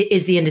about,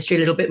 is the industry a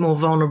little bit more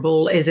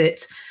vulnerable? Is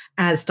it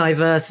as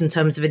diverse in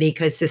terms of an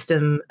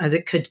ecosystem as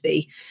it could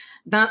be?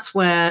 That's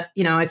where,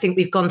 I think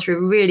we've gone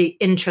through a really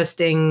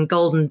interesting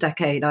golden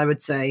decade, I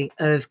would say,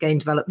 of game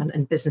development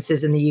and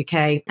businesses in the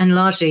UK. And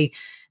largely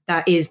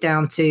that is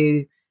down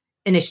to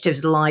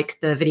initiatives like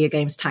the video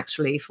games tax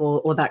relief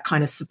or that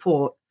kind of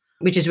support,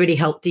 which has really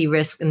helped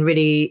de-risk and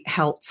really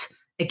helped,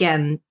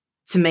 again,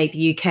 to make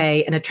the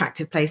UK an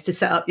attractive place to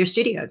set up your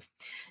studio.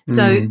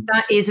 So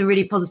that is a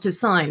really positive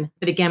sign.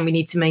 But again, we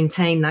need to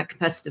maintain that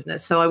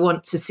competitiveness. So I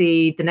want to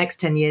see the next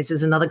 10 years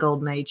as another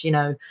golden age,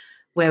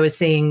 where we're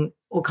seeing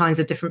all kinds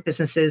of different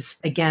businesses,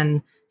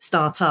 again,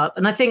 start up.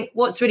 And I think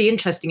what's really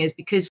interesting is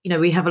because,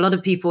 we have a lot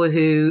of people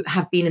who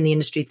have been in the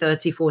industry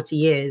 30, 40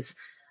 years,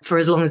 for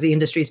as long as the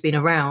industry's been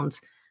around.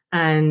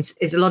 And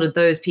it's a lot of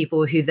those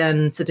people who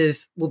then sort of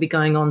will be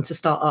going on to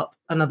start up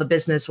another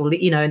business, or,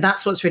 and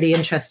that's what's really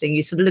interesting.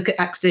 You sort of look at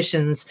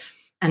acquisitions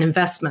and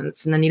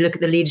investments, and then you look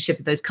at the leadership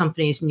of those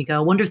companies and you go, I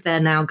wonder if they're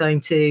now going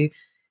to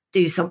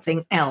do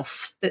something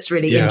else that's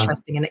really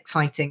interesting and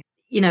exciting.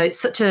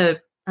 It's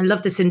I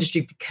love this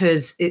industry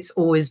because it's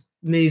always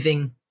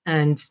moving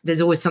and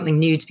there's always something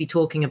new to be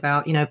talking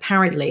about.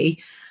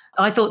 Apparently,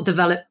 I thought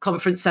develop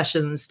conference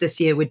sessions this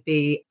year would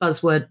be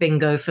buzzword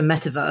bingo for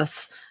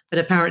metaverse. but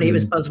apparently it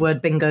was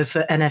buzzword bingo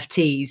for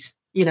NFTs,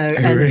 and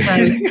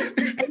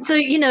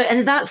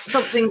that's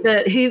something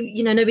that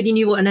nobody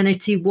knew what an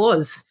NFT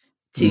was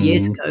 2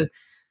 years ago.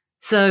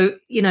 So,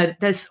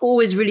 there's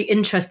always really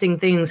interesting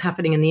things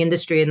happening in the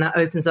industry, and that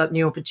opens up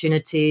new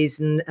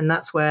opportunities. And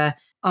that's where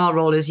our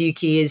role as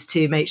UKIE is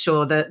to make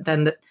sure that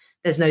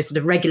there's no sort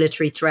of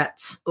regulatory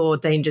threats or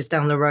dangers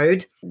down the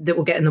road that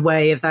will get in the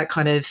way of that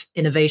kind of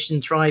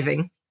innovation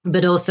thriving,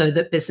 but also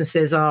that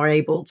businesses are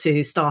able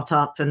to start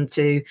up and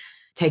to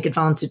take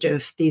advantage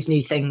of these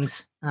new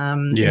things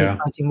in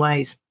exciting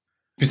ways.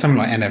 With something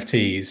like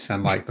NFTs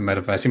and like the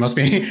metaverse, it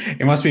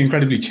must be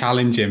incredibly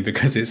challenging,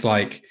 because it's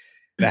like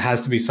there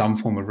has to be some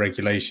form of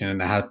regulation,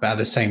 but at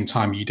the same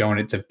time, you don't want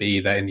it to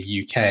be that in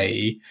the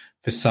UK,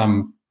 for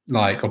some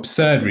like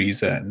absurd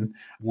reason,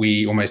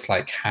 we almost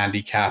like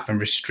handicap and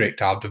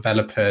restrict our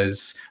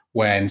developers,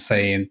 when,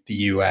 say, in the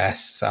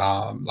US,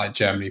 like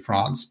Germany,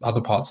 France,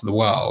 other parts of the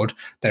world,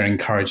 they're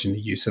encouraging the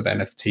use of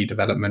NFT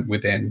development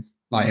within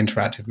like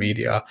interactive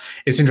media.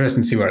 It's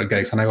interesting to see where it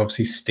goes. I know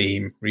obviously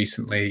Steam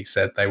recently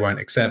said they won't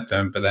accept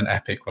them, but then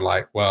Epic were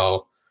like,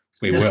 well,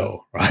 we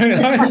will,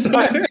 right? So,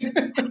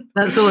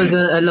 that's always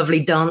a lovely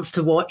dance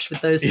to watch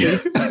with those two.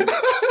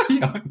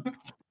 Yeah.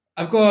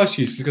 I've got to ask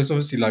you, because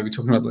obviously like we're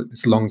talking about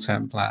this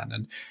long-term plan,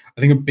 and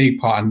I think a big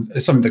part, and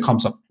it's something that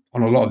comes up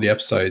on a lot of the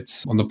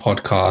episodes on the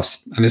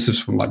podcast, and this is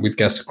from like with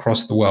guests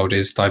across the world,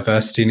 is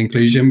diversity and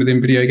inclusion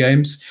within video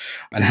games,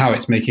 and how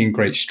it's making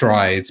great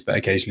strides, but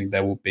occasionally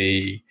there will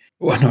be,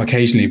 well, not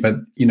occasionally, but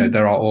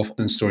there are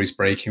often stories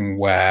breaking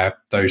where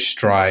those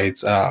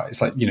strides are,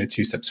 it's like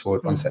 2 steps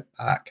forward, 1 step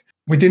back.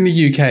 Within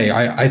the UK,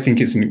 I think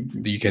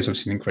the UK is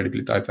obviously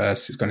incredibly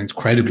diverse. It's got an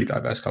incredibly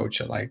diverse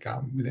culture, like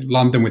within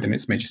London, within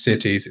its major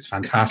cities. It's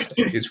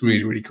fantastic. It's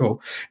really, really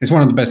cool. It's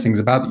one of the best things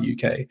about the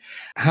UK.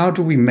 How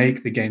do we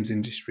make the games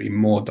industry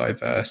more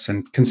diverse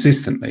and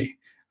consistently,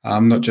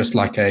 not just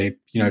like a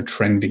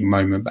trending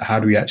moment, but how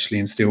do we actually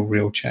instill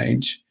real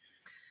change?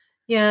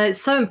 Yeah,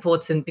 it's so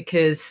important,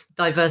 because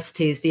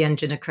diversity is the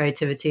engine of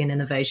creativity and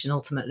innovation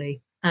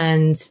ultimately.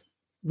 And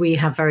we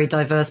have very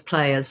diverse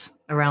players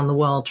around the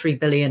world, 3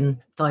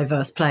 billion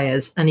diverse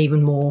players, and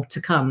even more to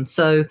come.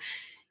 So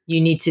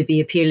you need to be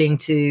appealing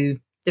to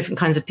different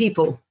kinds of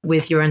people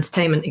with your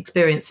entertainment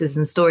experiences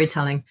and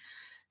storytelling.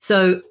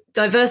 So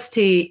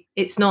diversity,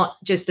 it's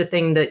not just a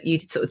thing that you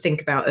sort of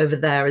think about over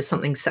there as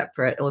something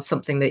separate or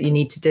something that you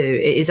need to do.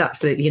 It is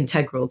absolutely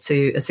integral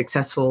to a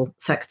successful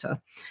sector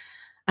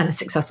and a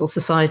successful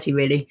society,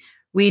 really.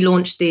 We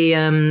launched the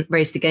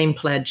Raise the Game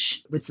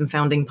pledge with some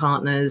founding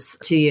partners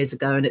 2 years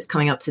ago, and it's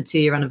coming up to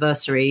 2-year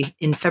anniversary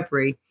in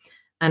February.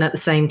 And at the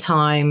same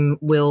time,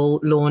 we'll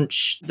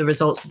launch the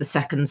results of the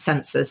second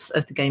census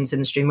of the games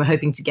industry. And we're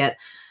hoping to get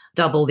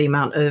double the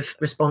amount of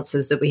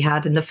responses that we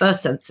had in the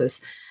first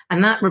census.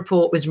 And that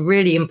report was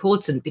really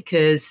important,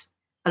 because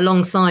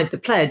alongside the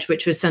pledge,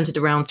 which was centered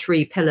around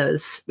 3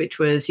 pillars, which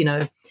was,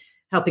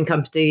 helping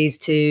companies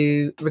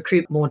to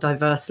recruit more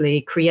diversely,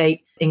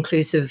 create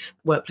inclusive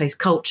workplace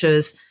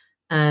cultures,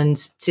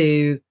 and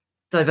to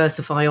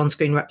diversify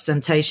on-screen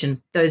representation.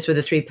 Those were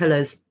the 3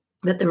 pillars.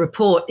 But the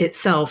report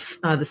itself,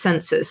 the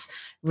census,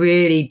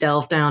 really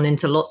delved down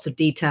into lots of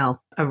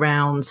detail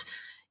around,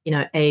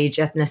 age,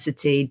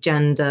 ethnicity,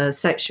 gender,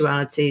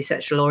 sexuality,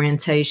 sexual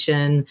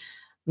orientation,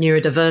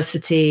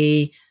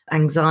 neurodiversity,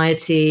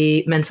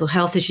 anxiety, mental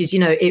health issues.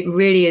 It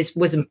really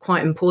was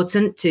quite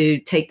important to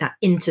take that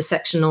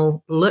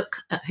intersectional look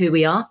at who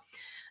we are.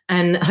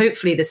 And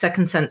hopefully the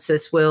second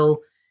census will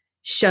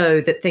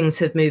show that things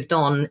have moved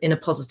on in a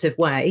positive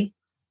way.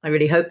 I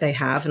really hope they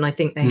have. And I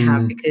think they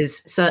have,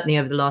 because certainly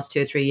over the last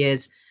 2 or 3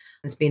 years,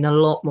 there's been a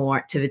lot more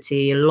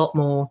activity, a lot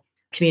more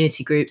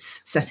community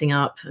groups setting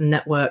up and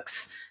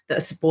networks that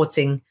are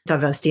supporting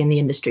diversity in the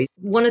industry.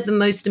 One of the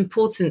most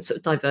important sort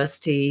of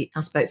diversity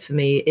aspects for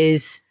me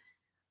is,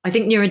 I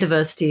think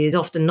neurodiversity is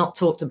often not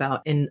talked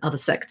about in other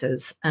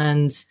sectors.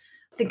 And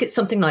I think it's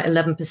something like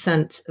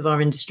 11% of our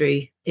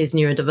industry is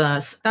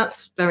neurodiverse.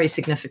 That's very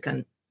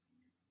significant.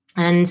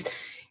 And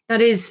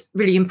that is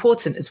really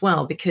important as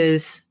well,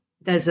 because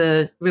there's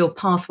a real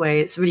pathway.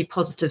 It's a really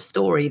positive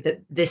story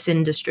that this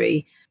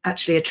industry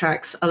actually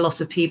attracts a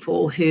lot of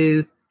people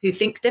who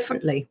think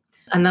differently.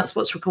 And that's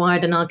what's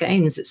required in our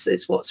games.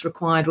 It's what's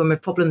required when we're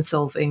problem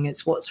solving.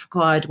 It's what's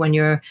required when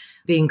you're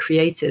being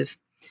creative.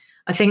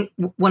 I think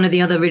one of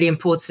the other really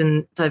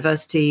important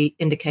diversity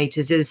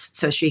indicators is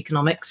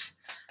socioeconomics.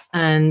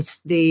 And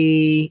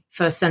the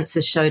first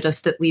census showed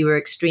us that we were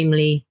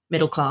extremely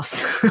middle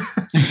class.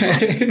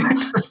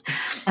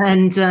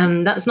 And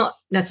that's not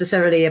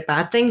necessarily a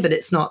bad thing, but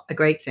it's not a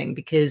great thing,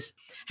 because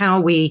how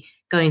are we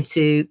going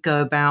to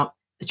go about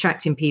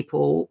attracting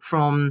people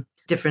from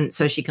different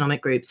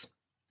socioeconomic groups?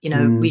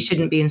 We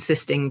shouldn't be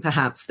insisting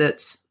perhaps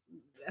that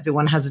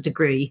everyone has a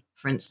degree,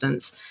 for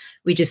instance.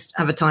 We just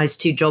advertise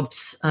 2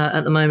 jobs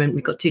at the moment.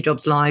 We've got 2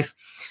 jobs live.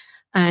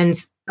 And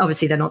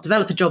obviously they're not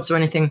developer jobs or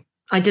anything.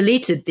 I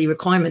deleted the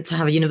requirement to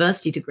have a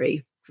university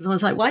degree, because I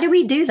was like, why do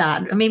we do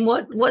that? I mean,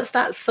 what's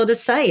that sort of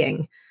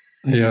saying?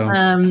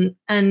 Yeah.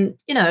 And,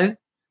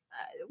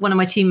 one of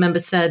my team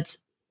members said,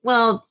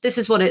 well, this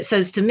is what it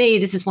says to me.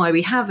 This is why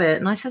we have it.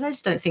 And I said, I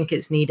just don't think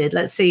it's needed.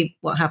 Let's see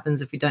what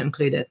happens if we don't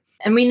include it.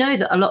 And we know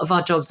that a lot of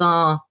our jobs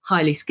are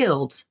highly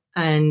skilled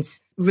and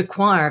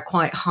require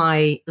quite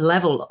high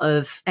level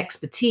of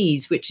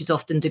expertise, which is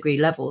often degree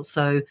level.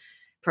 So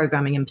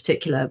programming in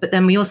particular. But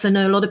then we also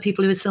know a lot of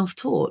people who are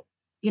self-taught,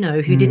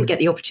 who didn't get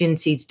the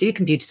opportunity to do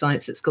computer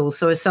science at school.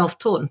 So are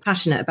self-taught and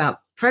passionate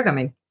about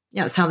programming.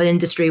 Yeah, that's how the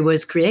industry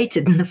was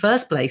created in the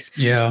first place.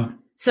 Yeah.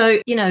 So,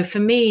 for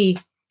me,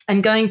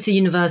 and going to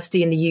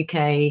university in the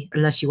UK,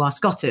 unless you are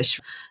Scottish,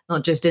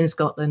 not just in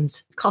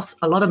Scotland, costs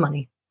a lot of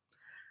money.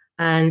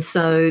 And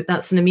so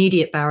that's an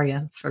immediate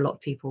barrier for a lot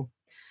of people.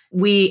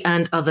 We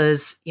and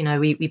others,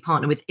 we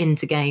partner with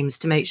Intergames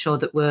to make sure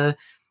that we're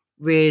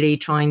really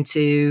trying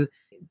to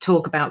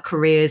talk about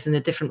careers and the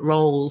different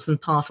roles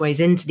and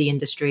pathways into the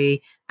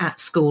industry at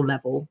school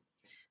level,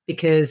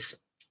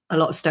 because a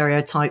lot of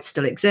stereotypes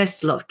still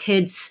exist. A lot of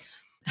kids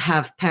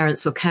have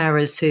parents or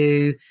carers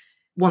who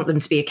want them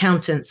to be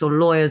accountants or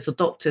lawyers or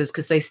doctors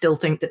because they still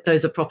think that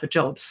those are proper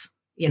jobs,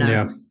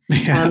 Yeah.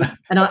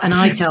 And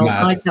I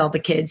tell the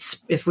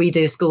kids, if I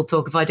do a school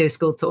talk,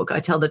 I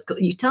tell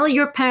you tell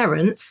your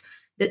parents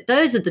that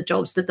those are the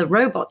jobs that the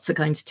robots are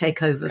going to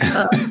take over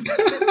first.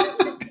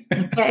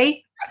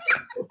 Okay.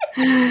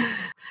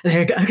 There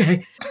you go.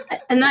 Okay.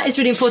 And that is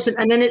really important.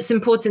 And then it's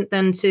important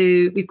then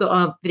we've got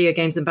our video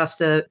games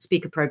ambassador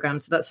speaker program.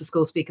 So that's a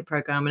school speaker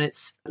program, and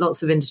it's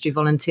lots of industry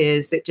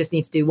volunteers that just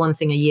need to do one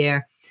thing a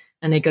year.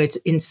 And they go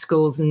into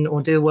schools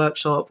or do a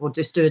workshop or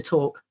just do a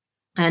talk.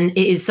 And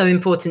it is so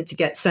important to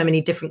get so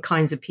many different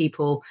kinds of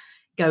people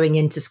going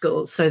into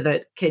schools so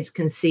that kids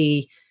can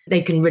see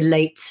they can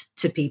relate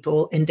to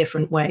people in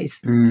different ways.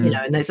 And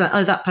there's like,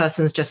 oh, that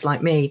person's just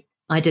like me.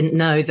 I didn't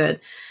know that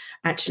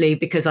actually,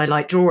 because I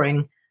like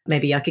drawing,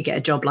 maybe I could get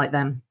a job like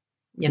them.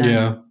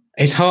 Yeah.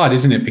 It's hard,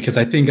 isn't it? Because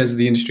I think as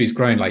the industry's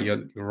grown, like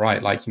you're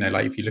right, like,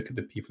 like if you look at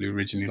the people who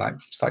originally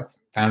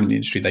founded the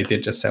industry, they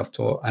did just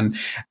self-taught. And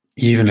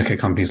you even look at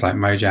companies like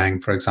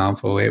Mojang, for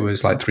example, it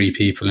was like 3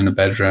 people in a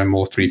bedroom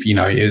or 3,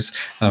 it is,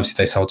 and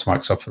obviously they sold to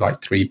Microsoft for like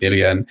 3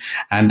 billion.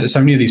 And so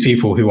many of these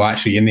people who are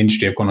actually in the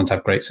industry have gone on to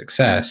have great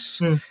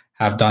success,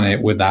 have done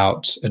it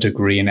without a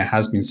degree, and it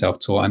has been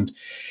self-taught. And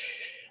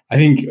I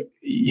think,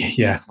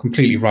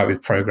 completely right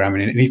with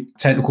programming. And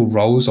technical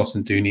roles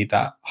often do need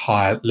that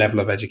higher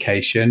level of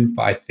education.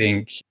 But I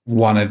think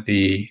one of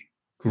the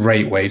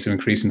great ways of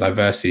increasing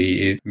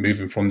diversity is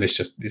moving from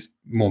this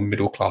more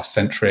middle-class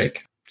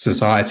centric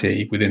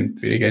society within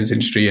the video games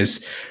industry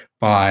is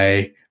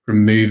by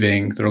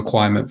removing the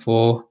requirement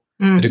for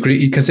a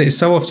degree, because it's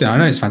so often, I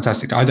know it's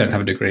fantastic, I don't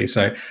have a degree,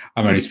 so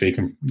I'm only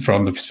speaking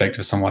from the perspective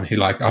of someone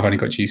who I've only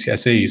got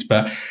GCSEs,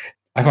 but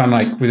I find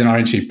within our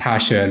industry,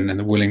 passion and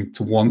the willing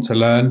to want to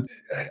learn,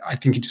 I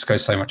think it just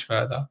goes so much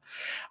further.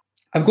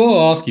 I've got to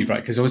ask you, right,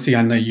 because obviously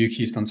I know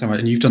UKIE's done so much,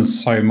 and you've done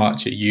so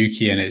much at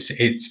UKIE, and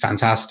it's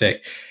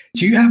fantastic.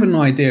 Do you have an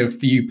idea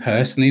for you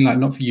personally,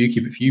 not for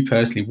UKIE, but for you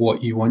personally,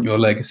 what you want your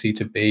legacy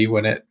to be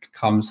when it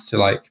comes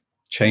to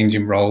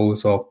changing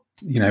roles or,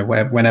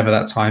 whenever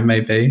that time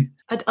may be?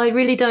 I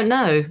really don't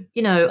know.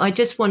 I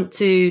just want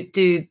to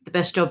do the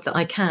best job that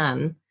I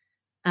can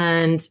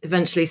and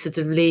eventually sort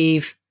of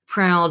leave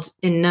proud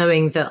in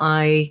knowing that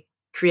I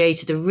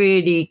created a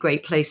really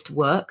great place to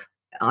work.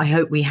 I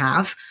hope we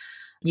have.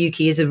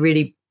 UKIE is a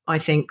really, I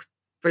think,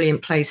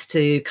 brilliant place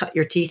to cut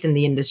your teeth in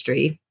the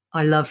industry.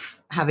 I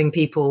love having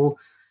people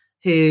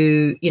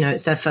who,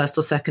 it's their first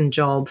or second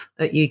job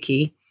at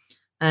UKIE,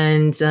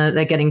 and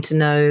they're getting to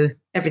know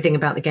everything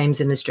about the games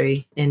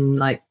industry in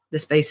the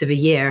space of a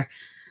year.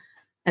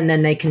 And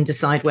then they can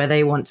decide where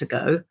they want to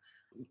go.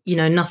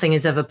 Nothing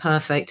is ever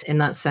perfect in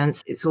that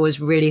sense. It's always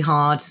really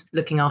hard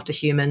looking after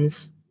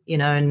humans,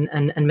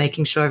 and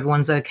making sure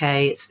everyone's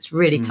okay. It's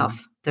really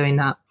tough doing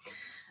that.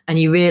 And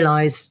you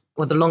realize,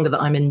 the longer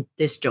that I'm in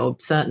this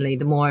job, certainly,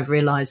 the more I've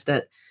realized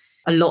that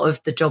a lot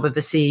of the job of a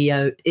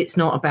CEO, it's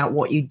not about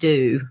what you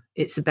do.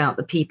 It's about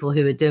the people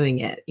who are doing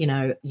it.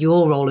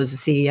 Your role as a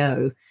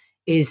CEO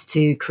is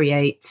to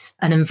create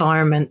an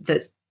environment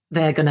that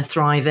they're going to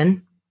thrive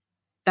in.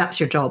 That's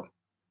your job,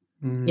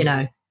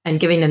 and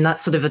giving them that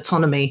sort of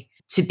autonomy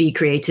to be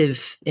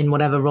creative in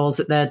whatever roles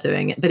that they're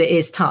doing. But it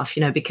is tough,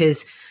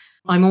 because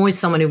I'm always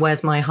someone who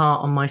wears my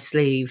heart on my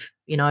sleeve.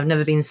 I've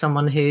never been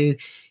someone who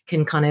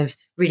can kind of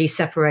really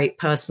separate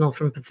personal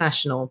from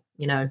professional.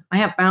 I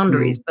have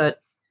boundaries,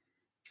 but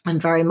I'm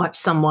very much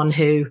someone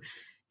who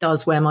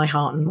does wear my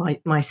heart on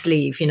my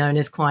sleeve, and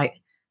is quite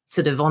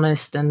sort of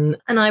honest. And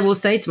I will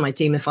say to my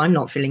team, if I'm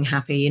not feeling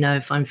happy,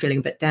 if I'm feeling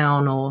a bit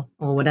down or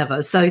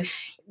whatever. So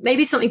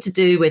maybe something to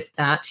do with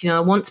that. I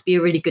want to be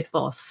a really good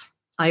boss.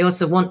 I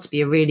also want to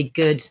be a really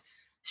good,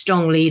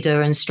 strong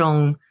leader and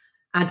strong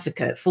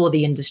advocate for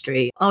the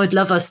industry. I would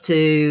love us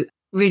to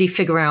really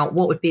figure out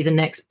what would be the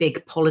next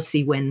big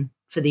policy win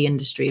for the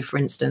industry, for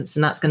instance.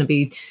 And that's going to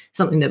be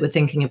something that we're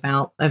thinking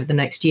about over the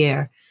next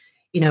year.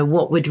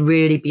 What would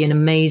really be an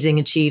amazing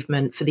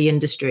achievement for the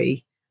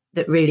industry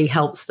that really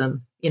helps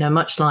them,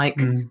 much like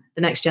the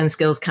Next Gen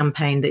Skills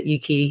campaign that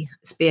UKIE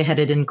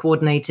spearheaded and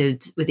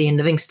coordinated with Ian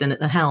Livingston at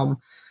the helm.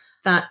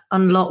 that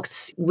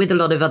unlocked, with a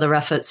lot of other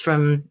efforts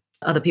from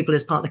other people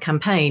as part of the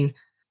campaign,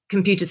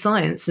 computer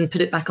science and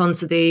put it back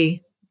onto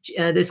the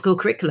school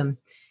curriculum.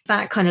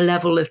 That kind of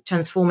level of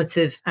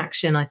transformative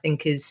action, I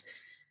think, is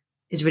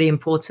really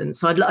important.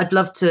 So I'd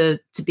love to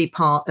be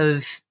part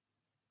of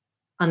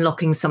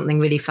unlocking something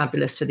really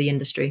fabulous for the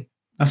industry.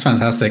 That's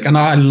fantastic. And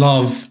I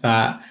love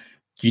that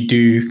you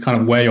do kind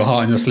of wear your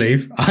heart on your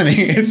sleeve. I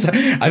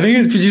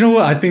think but you know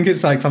what? I think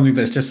it's like something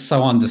that's just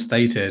so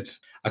understated.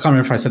 I can't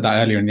remember if I said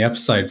that earlier in the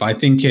episode, but I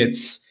think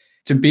it's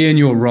to be in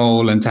your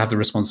role and to have the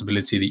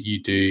responsibility that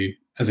you do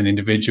as an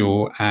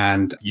individual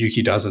and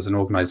UKIE does as an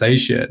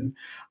organization.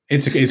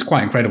 It's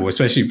quite incredible,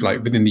 especially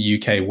like within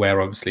the UK, where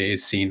obviously it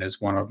is seen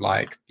as one of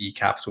like the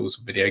capitals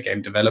of video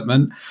game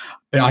development.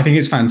 But I think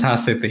it's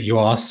fantastic that you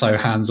are so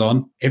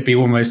hands-on. It'd be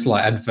almost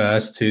like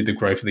adverse to the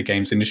growth of the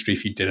games industry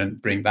if you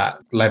didn't bring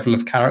that level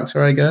of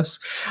character, I guess.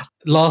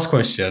 Last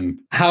question.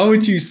 How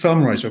would you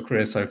summarize your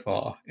career so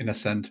far in a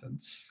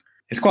sentence?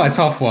 It's quite a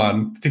tough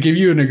one. To give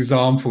you an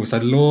example, so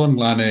Lorne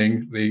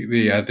Lanning,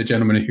 the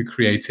gentleman who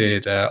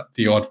created the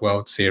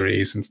Oddworld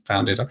series and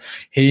founded it,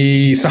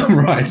 he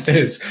summarized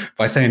his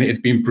by saying it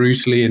had been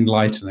brutally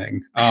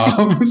enlightening.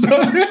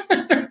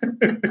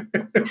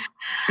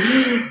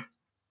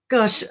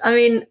 Gosh, I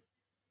mean,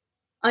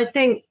 I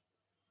think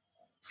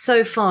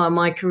so far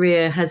my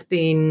career has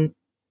been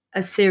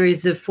a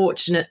series of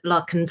fortunate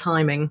luck and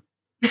timing.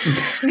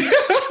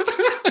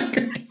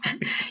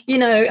 You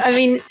know, I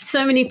mean,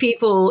 so many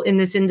people in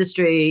this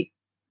industry,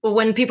 well,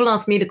 when people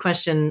ask me the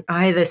question,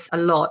 I hear this a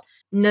lot,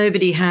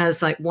 nobody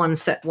has like one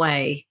set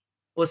way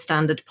or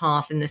standard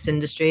path in this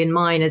industry. And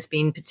mine has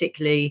been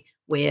particularly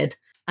weird.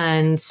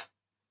 And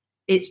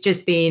it's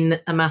just been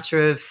a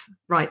matter of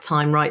right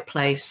time, right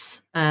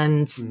place,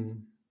 and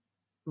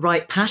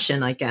right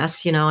passion, I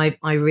guess. You know,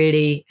 I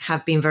really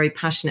have been very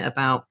passionate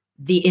about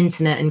the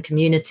internet and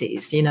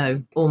communities, you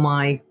know, all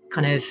my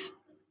kind of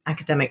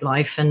academic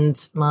life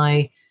and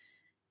my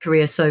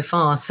career so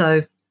far.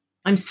 So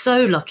I'm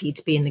so lucky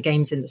to be in the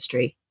games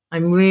industry.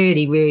 I'm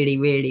really, really,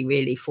 really,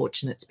 really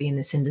fortunate to be in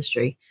this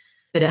industry.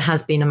 But it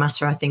has been a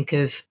matter, I think,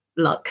 of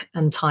luck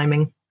and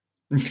timing.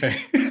 Okay.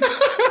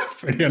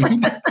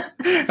 Brilliant.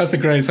 That's a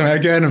great summary.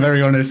 Again, a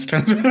very honest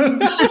transfer.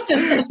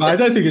 I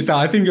don't think it's that.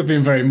 I think you're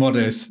being very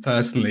modest.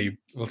 Personally,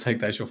 we'll take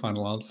that as your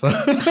final answer.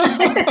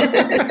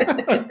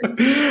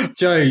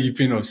 Joe, you've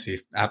been obviously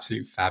an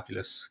absolute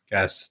fabulous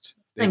guest.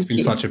 It's been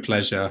such a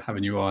pleasure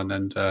having you on,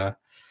 and I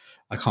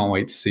can't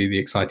wait to see the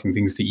exciting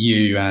things that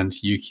you and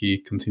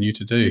UKIE continue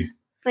to do.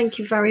 Thank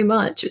you very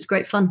much. It was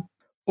great fun.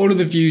 All of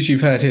the views you've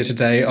heard here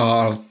today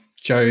are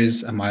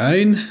Joe's and my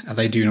own, and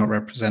they do not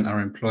represent our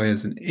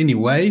employers in any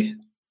way.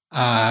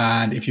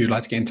 And if you'd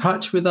like to get in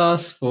touch with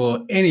us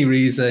for any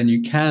reason,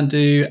 you can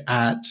do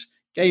at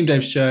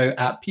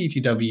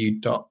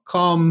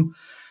gamedevshow@ptw.com.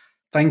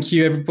 Thank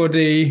you,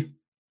 everybody.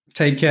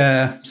 Take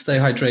care. Stay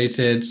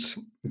hydrated.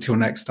 Until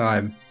next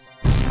time.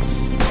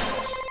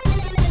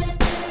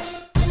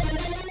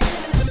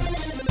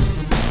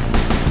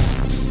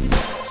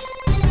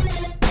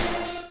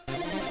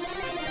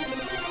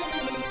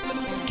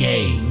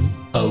 Game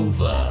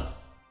over.